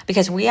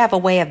 Because we have a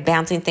way of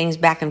bouncing things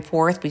back and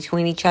forth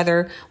between each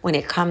other when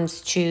it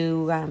comes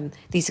to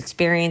these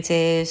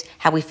experiences,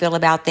 how we feel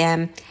about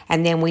them.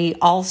 And then we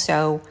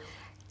also...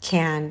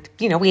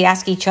 we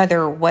ask each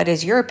other, what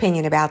is your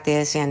opinion about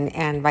this,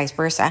 and vice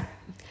versa.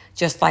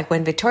 Just like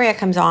when Victoria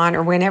comes on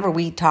or whenever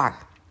we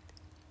talk,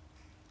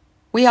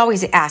 we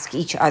always ask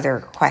each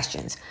other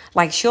questions.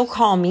 Like she'll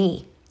call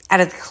me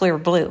out of the clear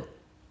blue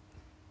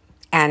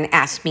and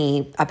ask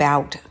me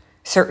about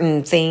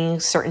certain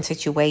things, certain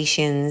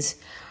situations,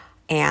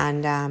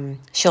 and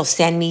she'll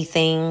send me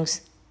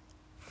things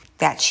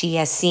that she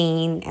has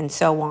seen and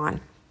so on.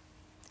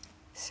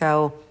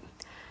 So...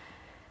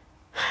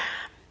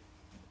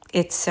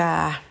 it's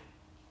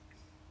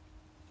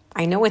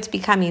I know it's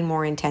becoming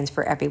more intense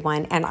for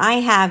everyone. And I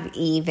have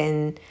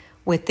even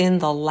within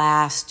the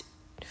last,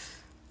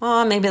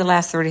 maybe the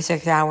last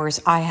 36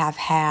 hours, I have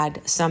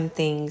had some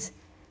things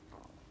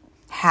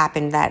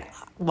happen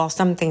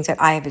some things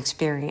that I have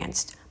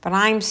experienced. But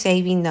I'm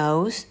saving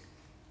those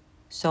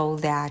so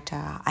that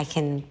I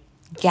can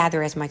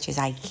gather as much as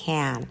I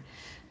can.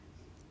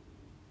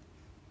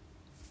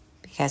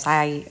 Because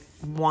I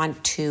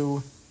want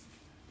to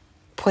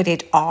put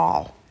it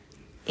all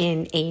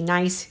in a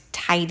nice,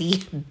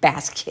 tidy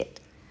basket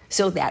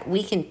so that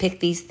we can pick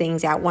these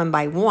things out one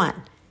by one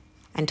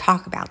and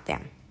talk about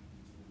them.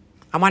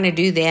 I want to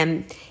do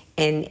them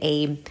in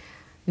a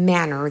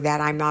manner that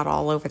I'm not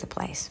all over the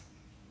place.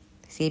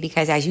 See,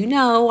 because as you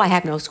know, I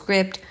have no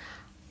script.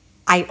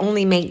 I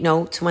only make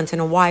notes once in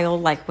a while,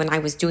 like when I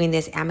was doing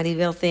this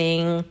Amityville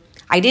thing.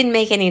 I didn't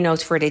make any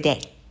notes for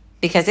today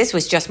because this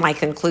was just my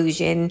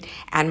conclusion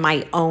and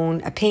my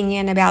own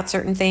opinion about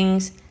certain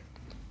things.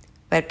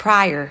 But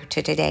prior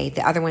to today,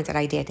 the other ones that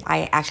I did,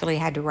 I actually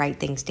had to write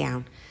things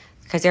down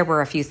because there were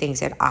a few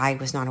things that I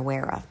was not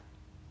aware of.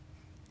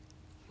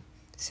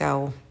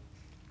 So,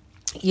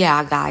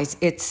 yeah, guys,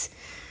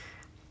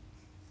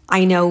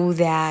 I know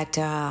that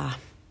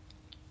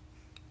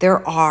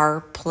there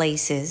are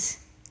places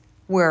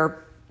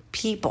where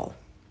people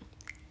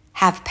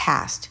have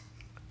passed.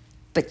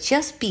 But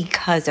just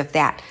because of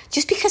that,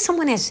 just because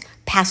someone has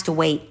passed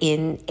away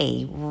in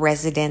a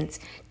residence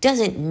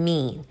doesn't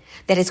mean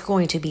that it's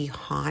going to be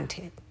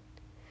haunted.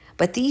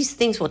 But these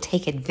things will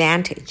take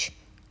advantage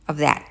of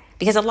that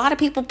because a lot of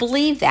people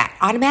believe that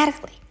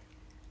automatically.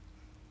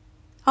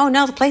 Oh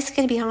no, the place is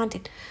going to be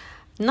haunted.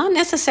 Not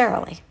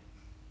necessarily.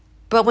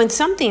 But when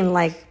something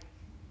like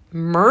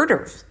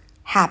murders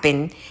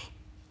happen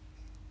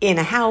in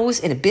a house,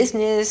 in a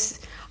business,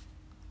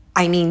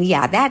 I mean,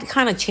 yeah, that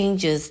kind of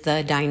changes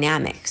the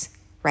dynamics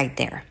right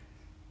there.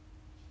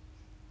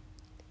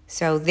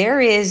 So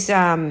there's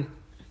a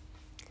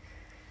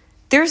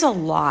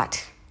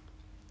lot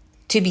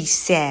to be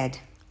said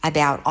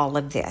about all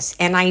of this.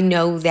 And I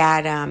know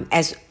that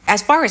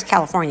as far as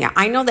California,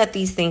 I know that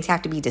these things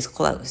have to be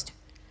disclosed.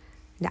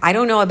 Now, I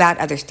don't know about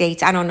other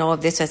states. I don't know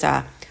if this is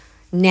a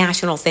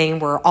national thing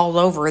where all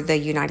over the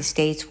United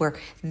States where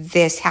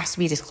this has to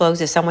be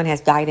disclosed if someone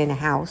has died in a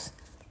house.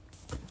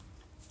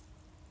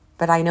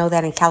 But I know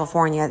that in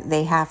California,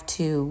 they have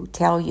to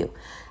tell you.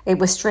 It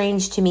was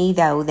strange to me,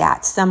 though,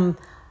 that some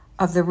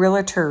of the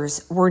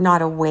realtors were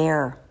not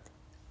aware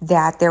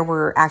that there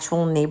were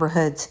actual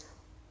neighborhoods,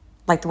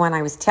 like the one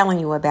I was telling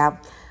you about,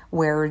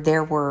 where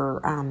there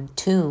were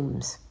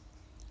tombs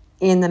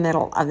in the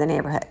middle of the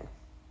neighborhood.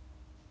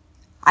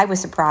 I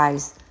was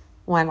surprised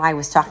when I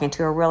was talking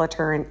to a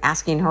realtor and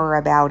asking her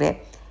about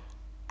it.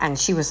 And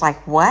she was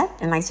like, what?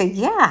 And I said,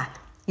 yeah,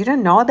 you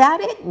don't know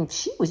about it?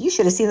 And you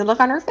should have seen the look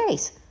on her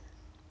face.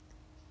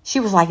 She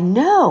was like,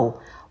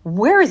 no,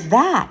 where is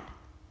that?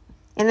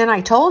 And then I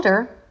told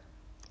her,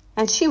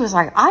 and she was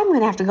like, I'm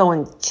going to have to go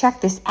and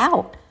check this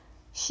out.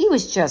 She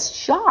was just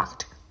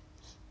shocked.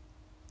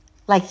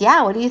 Like,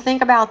 yeah, what do you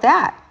think about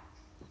that?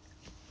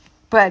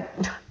 But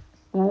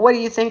what do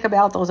you think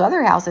about those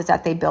other houses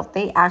that they built?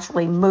 They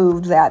actually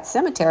moved that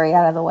cemetery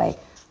out of the way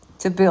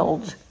to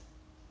build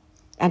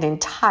an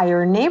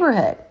entire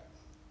neighborhood.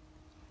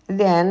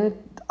 Then,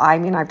 I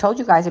mean, I've told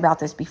you guys about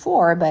this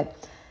before, but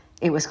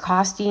it was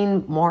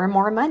costing more and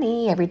more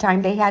money every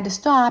time they had to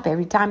stop,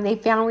 every time they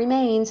found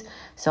remains.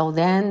 So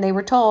then they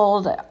were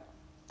told,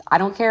 I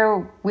don't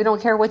care, we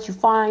don't care what you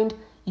find,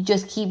 you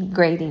just keep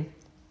grading.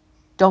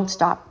 Don't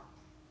stop.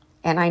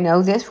 And I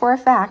know this for a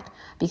fact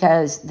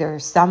because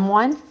there's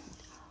someone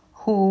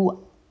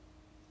who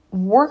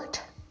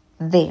worked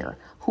there,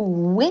 who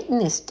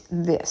witnessed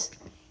this,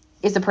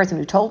 is the person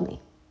who told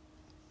me.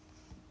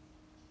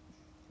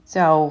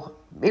 So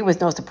it was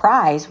no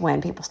surprise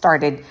when people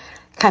started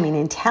coming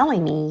and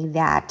telling me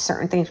that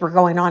certain things were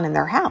going on in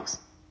their house.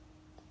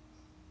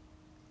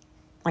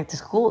 Like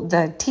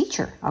the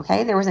teacher,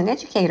 okay? There was an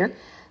educator.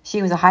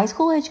 She was a high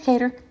school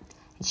educator.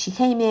 And she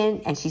came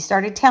in and she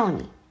started telling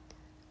me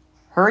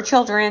her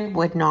children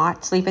would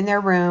not sleep in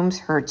their rooms.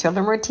 Her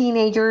children were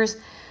teenagers.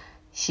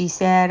 She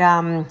said,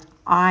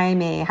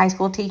 I'm a high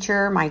school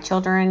teacher. My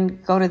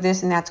children go to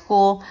this and that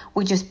school.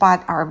 We just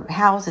bought our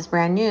house. It's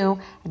brand new.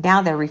 And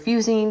now they're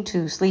refusing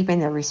to sleep in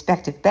their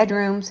respective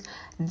bedrooms.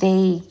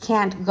 They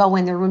can't go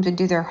in their rooms and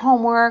do their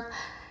homework.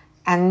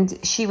 And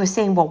she was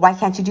saying, well, why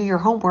can't you do your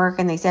homework?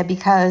 And they said,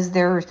 because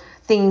there's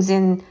things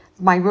in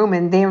my room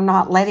and they're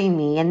not letting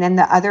me. And then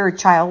the other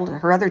child,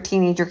 her other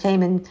teenager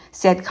came and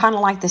said kind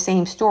of like the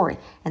same story.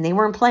 And they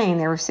weren't playing.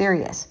 They were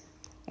serious.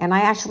 And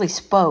I actually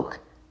spoke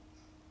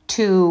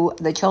to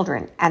the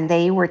children and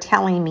they were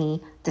telling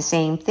me the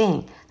same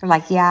thing. They're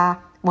like, yeah,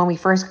 when we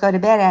first go to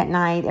bed at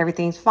night,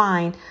 everything's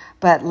fine.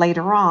 But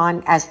later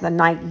on, as the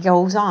night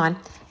goes on,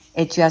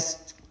 it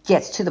just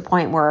gets to the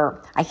point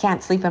where I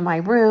can't sleep in my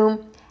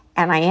room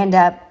and I end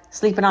up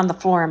sleeping on the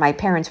floor in my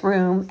parents'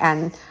 room.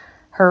 And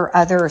her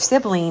other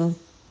sibling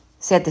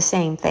said the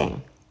same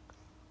thing.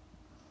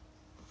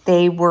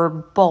 They were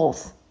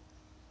both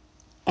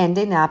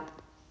ending up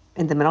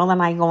in the middle of the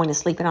night going to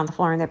sleep on the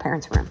floor in their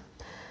parents' room.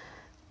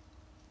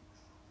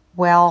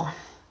 Well,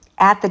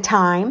 at the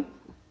time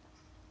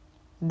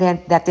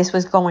that this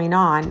was going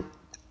on,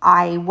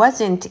 I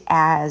wasn't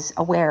as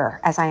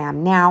aware as I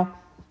am now.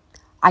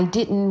 I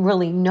didn't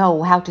really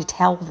know how to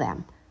tell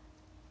them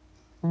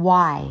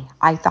why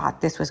I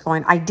thought this was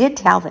going on. I did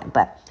tell them,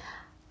 but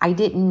I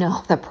didn't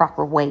know the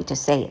proper way to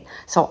say it.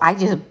 So I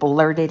just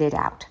blurted it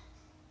out.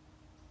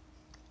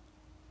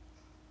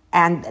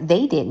 And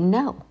they didn't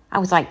know. I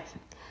was like,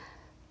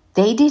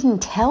 they didn't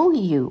tell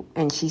you.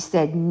 And she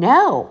said,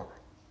 no.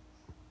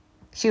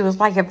 She was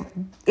like,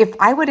 if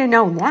I would have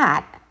known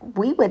that,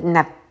 we wouldn't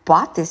have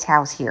bought this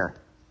house here.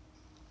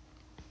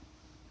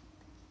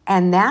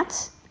 And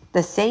that's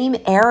the same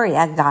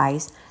area,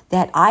 guys,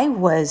 that I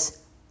was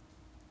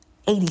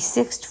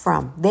 86'd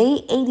from. They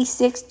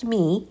 86'd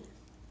me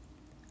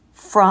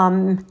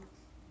from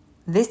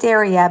this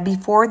area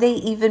before they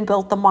even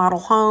built the model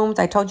homes.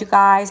 I told you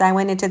guys I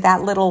went into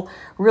that little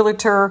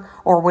realtor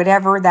or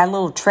whatever, that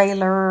little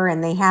trailer,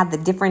 and they had the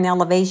different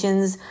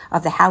elevations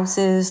of the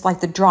houses, like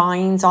the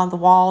drawings on the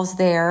walls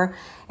there,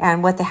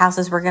 and what the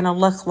houses were going to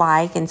look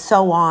like, and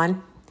so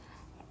on.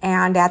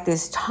 And at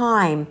this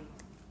time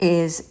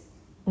is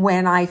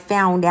when I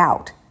found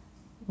out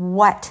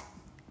what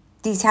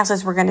these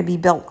houses were going to be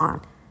built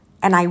on.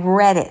 And I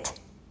read it.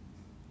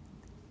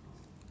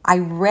 I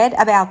read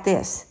about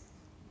this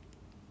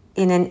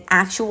in an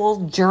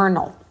actual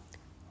journal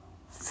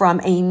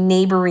from a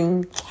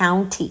neighboring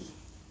county.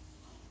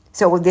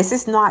 So this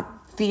is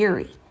not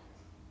theory.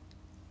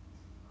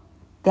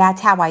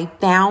 That's how I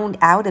found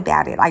out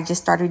about it. I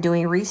just started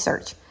doing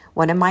research.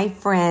 One of my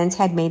friends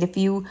had made a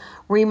few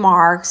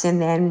remarks,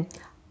 and then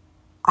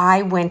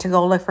I went to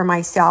go look for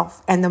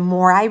myself. And the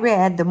more I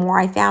read, the more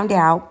I found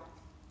out.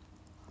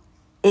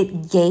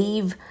 It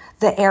gave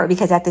the area,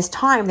 because at this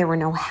time there were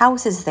no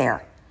houses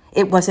there.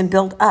 It wasn't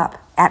built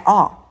up at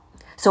all.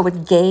 So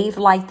it gave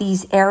like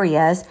these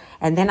areas,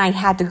 and then I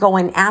had to go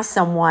and ask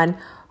someone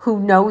who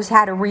knows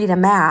how to read a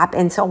map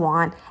and so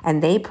on,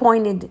 and they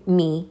pointed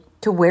me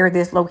to where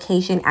this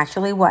location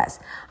actually was.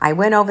 I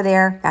went over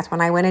there. That's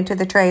when I went into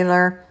the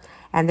trailer,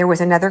 and there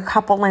was another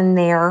couple in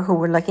there who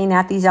were looking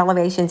at these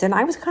elevations, and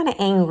I was kind of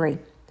angry.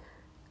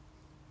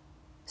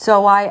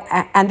 So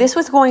and this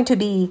was going to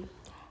be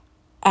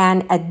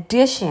an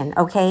addition,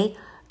 okay,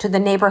 to the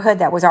neighborhood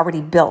that was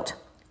already built,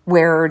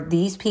 where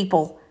these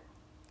people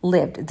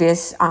lived,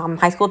 this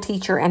high school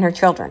teacher and her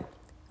children,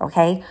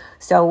 okay?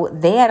 So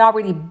they had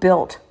already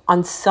built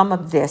on some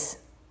of this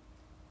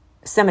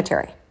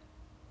cemetery.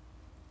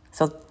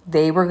 So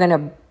they were going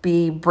to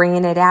be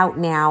bringing it out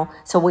now.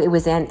 So it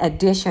was an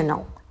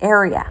additional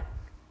area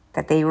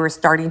that they were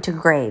starting to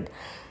grade.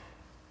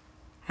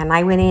 And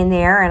I went in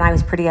there and I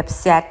was pretty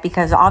upset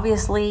because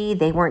obviously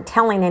they weren't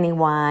telling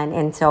anyone.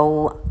 And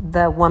so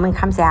the woman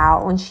comes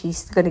out and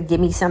she's going to give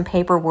me some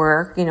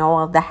paperwork, you know,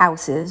 of the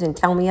houses and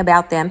tell me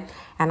about them.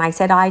 And I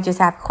said, I just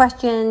have a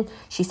question.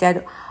 She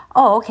said,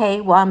 oh,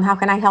 okay, well, how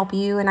can I help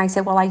you? And I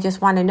said, well, I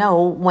just want to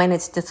know when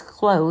it's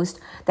disclosed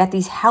that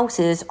these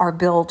houses are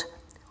built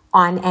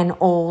on an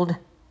old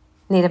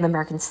Native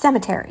American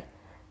cemetery.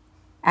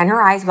 And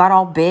her eyes got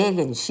all big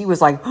and she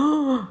was like,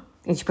 oh,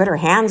 and she put her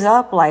hands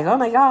up like, oh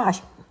my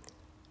gosh.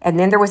 And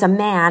then there was a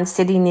man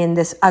sitting in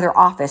this other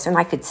office, and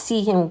I could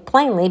see him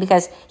plainly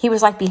because he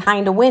was like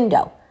behind a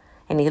window.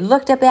 And he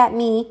looked up at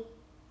me,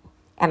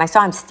 and I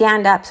saw him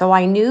stand up, so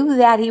I knew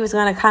that he was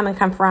going to come and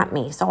confront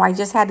me. So I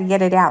just had to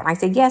get it out. And I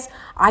said, yes,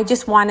 I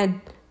just want to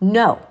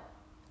know.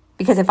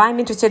 Because if I'm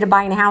interested in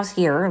buying a house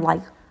here,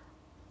 like,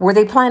 were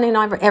they planning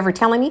on ever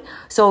telling me?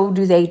 So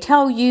do they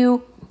tell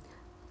you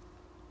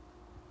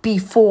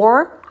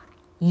before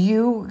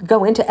you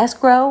go into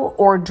escrow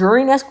or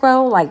during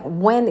escrow? Like,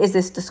 when is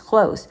this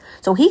disclosed?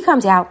 So he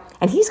comes out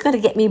and he's going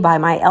to get me by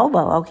my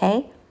elbow,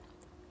 okay?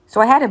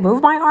 So I had to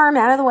move my arm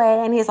out of the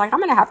way, and he's like, I'm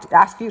going to have to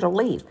ask you to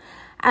leave.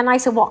 And I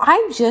said, well,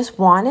 I just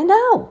want to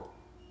know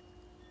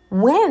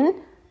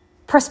when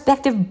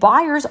prospective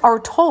buyers are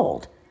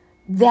told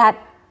that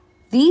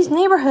these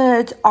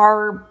neighborhoods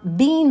are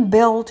being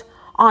built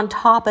on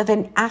top of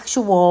an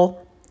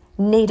actual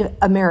Native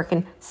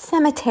American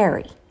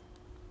cemetery.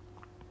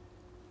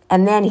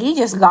 And then he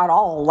just got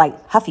all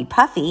like huffy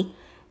puffy.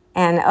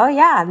 And oh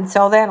yeah. And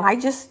so then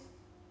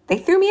they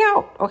threw me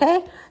out.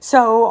 Okay.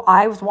 So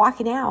I was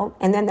walking out,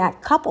 and then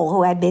that couple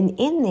who had been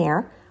in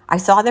there, I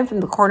saw them from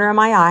the corner of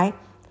my eye.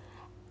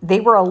 They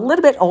were a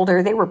little bit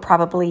older. They were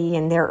probably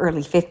in their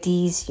early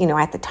 50s, you know,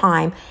 at the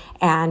time.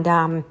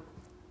 And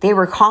they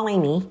were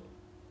calling me,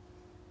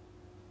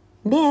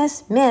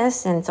 Miss.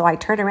 And so I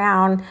turned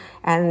around,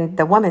 and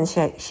the woman,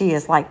 she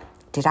is like,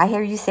 did I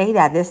hear you say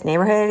that this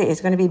neighborhood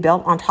is going to be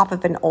built on top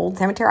of an old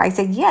cemetery? I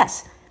said,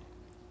 yes.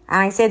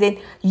 And I said, that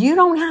you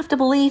don't have to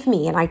believe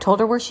me. And I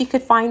told her where she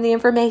could find the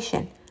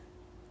information.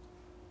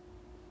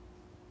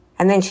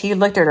 And then she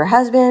looked at her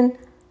husband,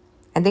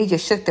 and they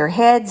just shook their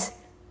heads.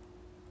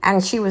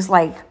 And she was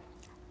like,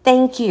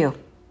 thank you.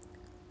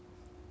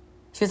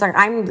 She was like,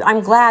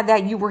 I'm glad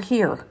that you were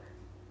here.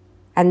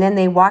 And then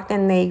they walked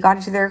and they got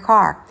into their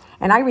car.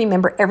 And I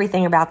remember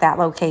everything about that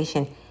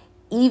location,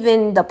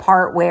 even the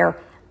part where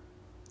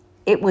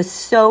it was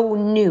so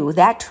new.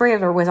 That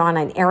trailer was on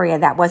an area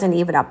that wasn't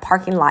even a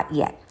parking lot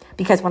yet.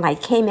 Because when I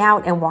came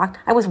out and walked,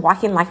 I was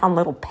walking like on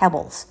little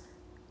pebbles.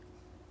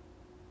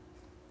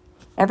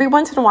 Every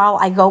once in a while,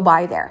 I go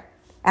by there.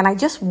 And I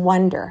just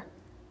wonder,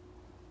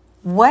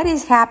 what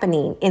is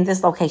happening in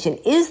this location?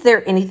 Is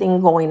there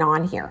anything going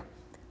on here?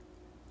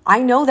 I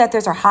know that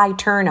there's a high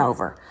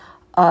turnover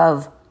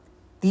of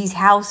these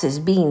houses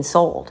being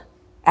sold.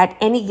 At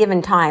any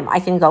given time, I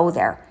can go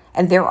there,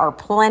 and there are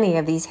plenty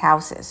of these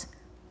houses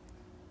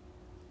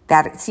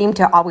that seem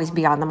to always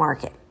be on the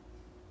market.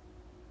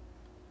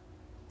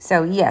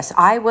 So yes,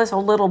 I was a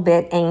little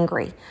bit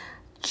angry.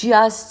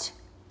 Just,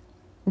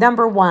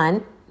 number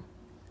one,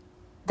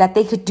 that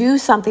they could do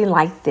something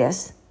like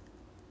this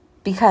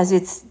because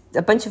it's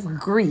a bunch of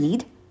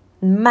greed,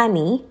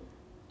 money,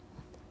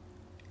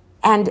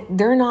 and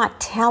they're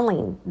not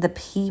telling the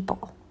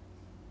people.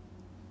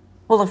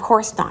 Well, of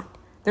course not.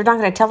 They're not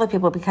going to tell the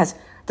people because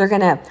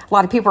a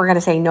lot of people are going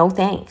to say no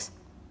thanks.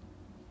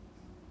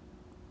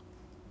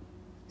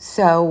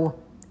 So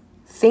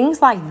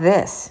things like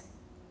this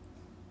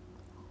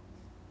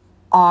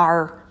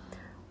are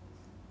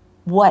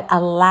what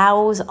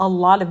allows a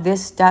lot of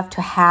this stuff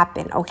to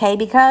happen, okay?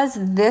 Because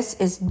this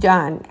is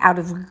done out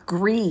of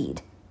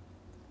greed.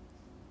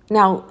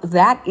 Now,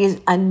 that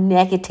is a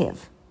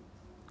negative.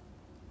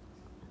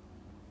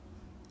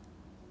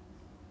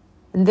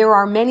 And there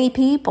are many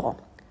people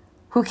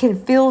who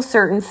can feel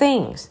certain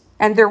things,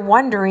 and they're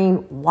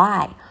wondering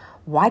why.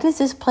 Why does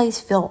this place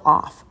feel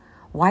off?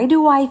 Why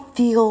do I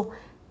feel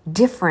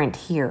different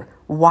here?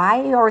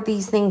 Why are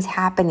these things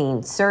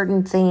happening,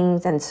 certain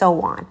things, and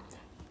so on?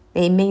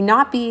 They may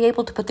not be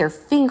able to put their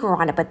finger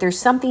on it, but there's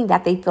something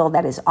that they feel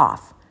that is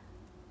off.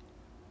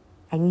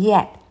 And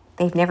yet,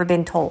 they've never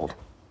been told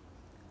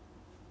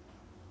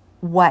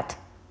what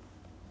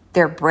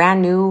their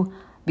brand new,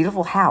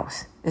 beautiful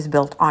house is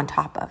built on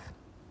top of.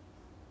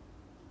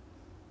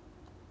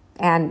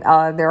 And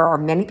there are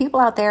many people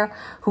out there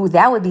who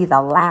that would be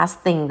the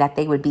last thing that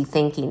they would be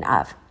thinking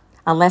of.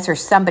 Unless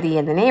there's somebody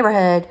in the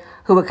neighborhood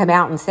who would come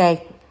out and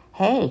say,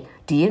 hey,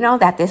 do you know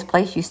that this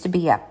place used to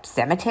be a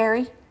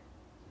cemetery?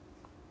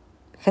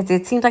 Because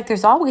it seems like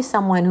there's always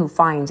someone who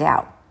finds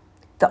out.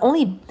 The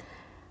only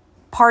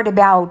part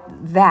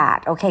about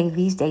that, okay,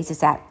 these days is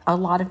that a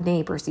lot of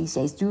neighbors these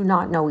days do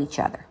not know each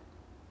other.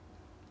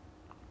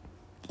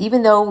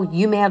 Even though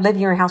you may have lived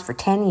in your house for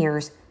 10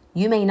 years,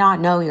 you may not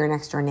know your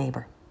next door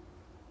neighbor.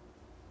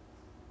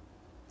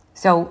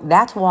 So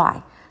that's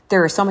why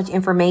there is so much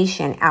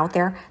information out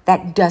there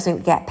that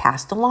doesn't get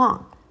passed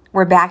along.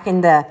 We're back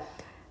in the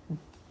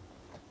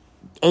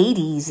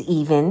 80s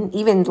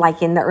even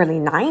like in the early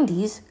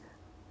 90s,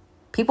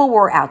 people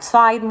were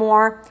outside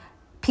more.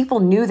 People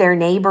knew their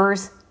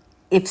neighbors.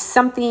 If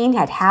something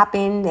had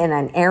happened in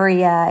an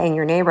area in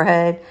your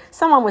neighborhood,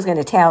 someone was going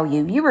to tell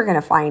you. You were going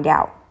to find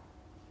out.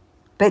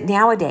 But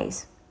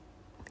nowadays,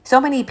 so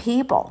many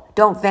people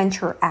don't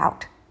venture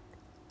out.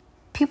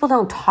 People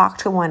don't talk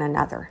to one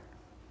another.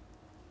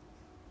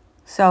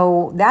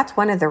 So that's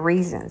one of the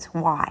reasons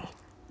why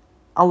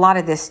a lot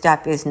of this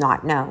stuff is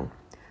not known.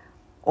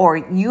 Or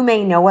you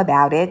may know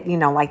about it,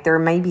 like there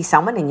may be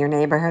someone in your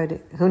neighborhood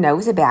who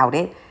knows about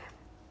it,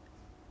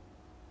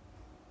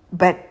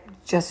 but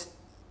just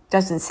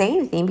doesn't say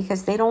anything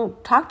because they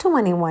don't talk to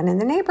anyone in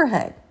the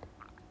neighborhood.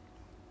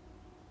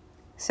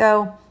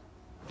 So,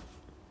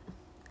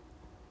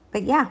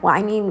 but yeah,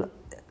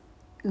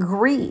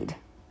 greed,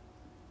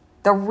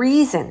 the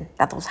reason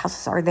that those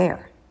houses are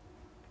there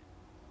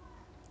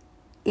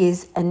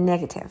is a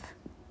negative.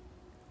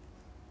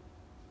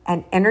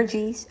 And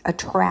energies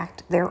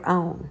attract their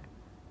own.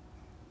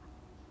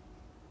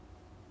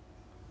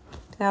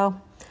 So,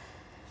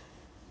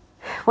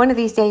 one of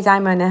these days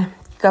I'm going to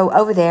go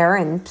over there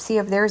and see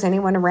if there's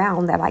anyone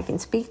around that I can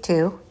speak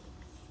to.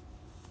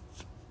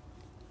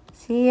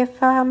 See if,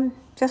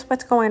 just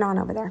what's going on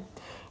over there.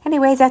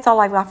 Anyways, that's all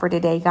I've got for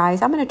today,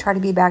 guys. I'm going to try to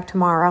be back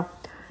tomorrow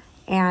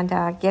and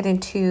get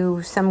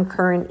into some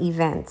current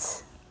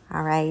events.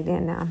 All right,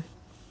 and I'm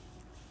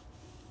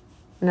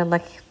going to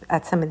look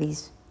at some of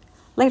these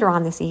later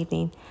on this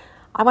evening.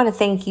 I want to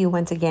thank you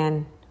once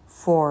again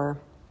for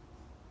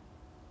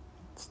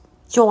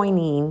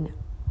joining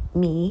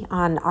me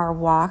on our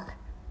walk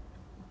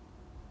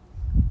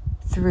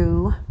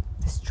through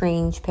the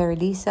strange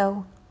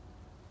Paradiso.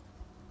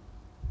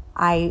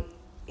 I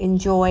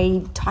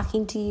enjoy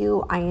talking to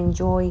you. I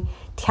enjoy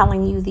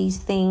telling you these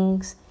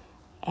things.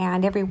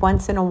 And every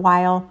once in a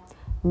while,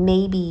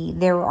 maybe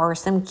there are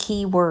some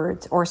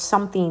keywords or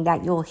something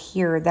that you'll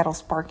hear that'll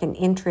spark an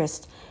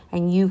interest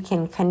and you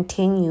can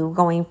continue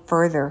going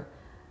further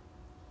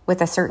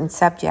with a certain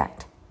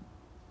subject.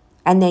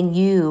 And then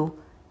you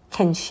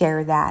can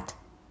share that.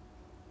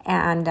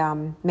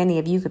 And many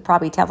of you could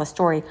probably tell a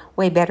story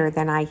way better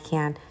than I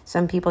can.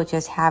 Some people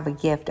just have a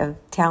gift of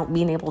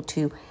being able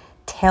to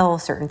tell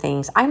certain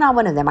things. I'm not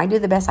one of them. I do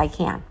the best I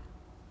can.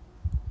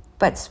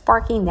 But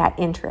sparking that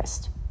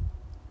interest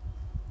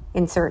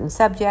in certain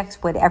subjects,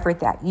 whatever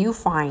that you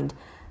find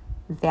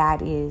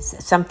that is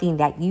something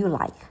that you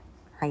like,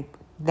 right?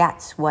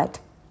 That's what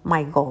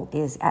my goal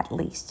is, at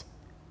least.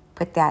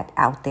 Put that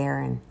out there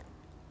and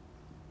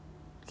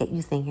get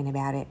you thinking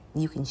about it.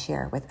 You can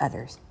share it with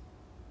others.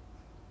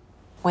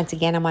 Once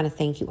again, I want to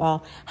thank you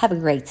all. Have a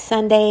great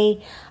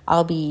Sunday.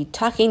 I'll be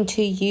talking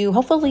to you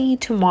hopefully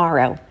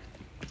tomorrow.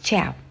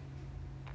 Ciao.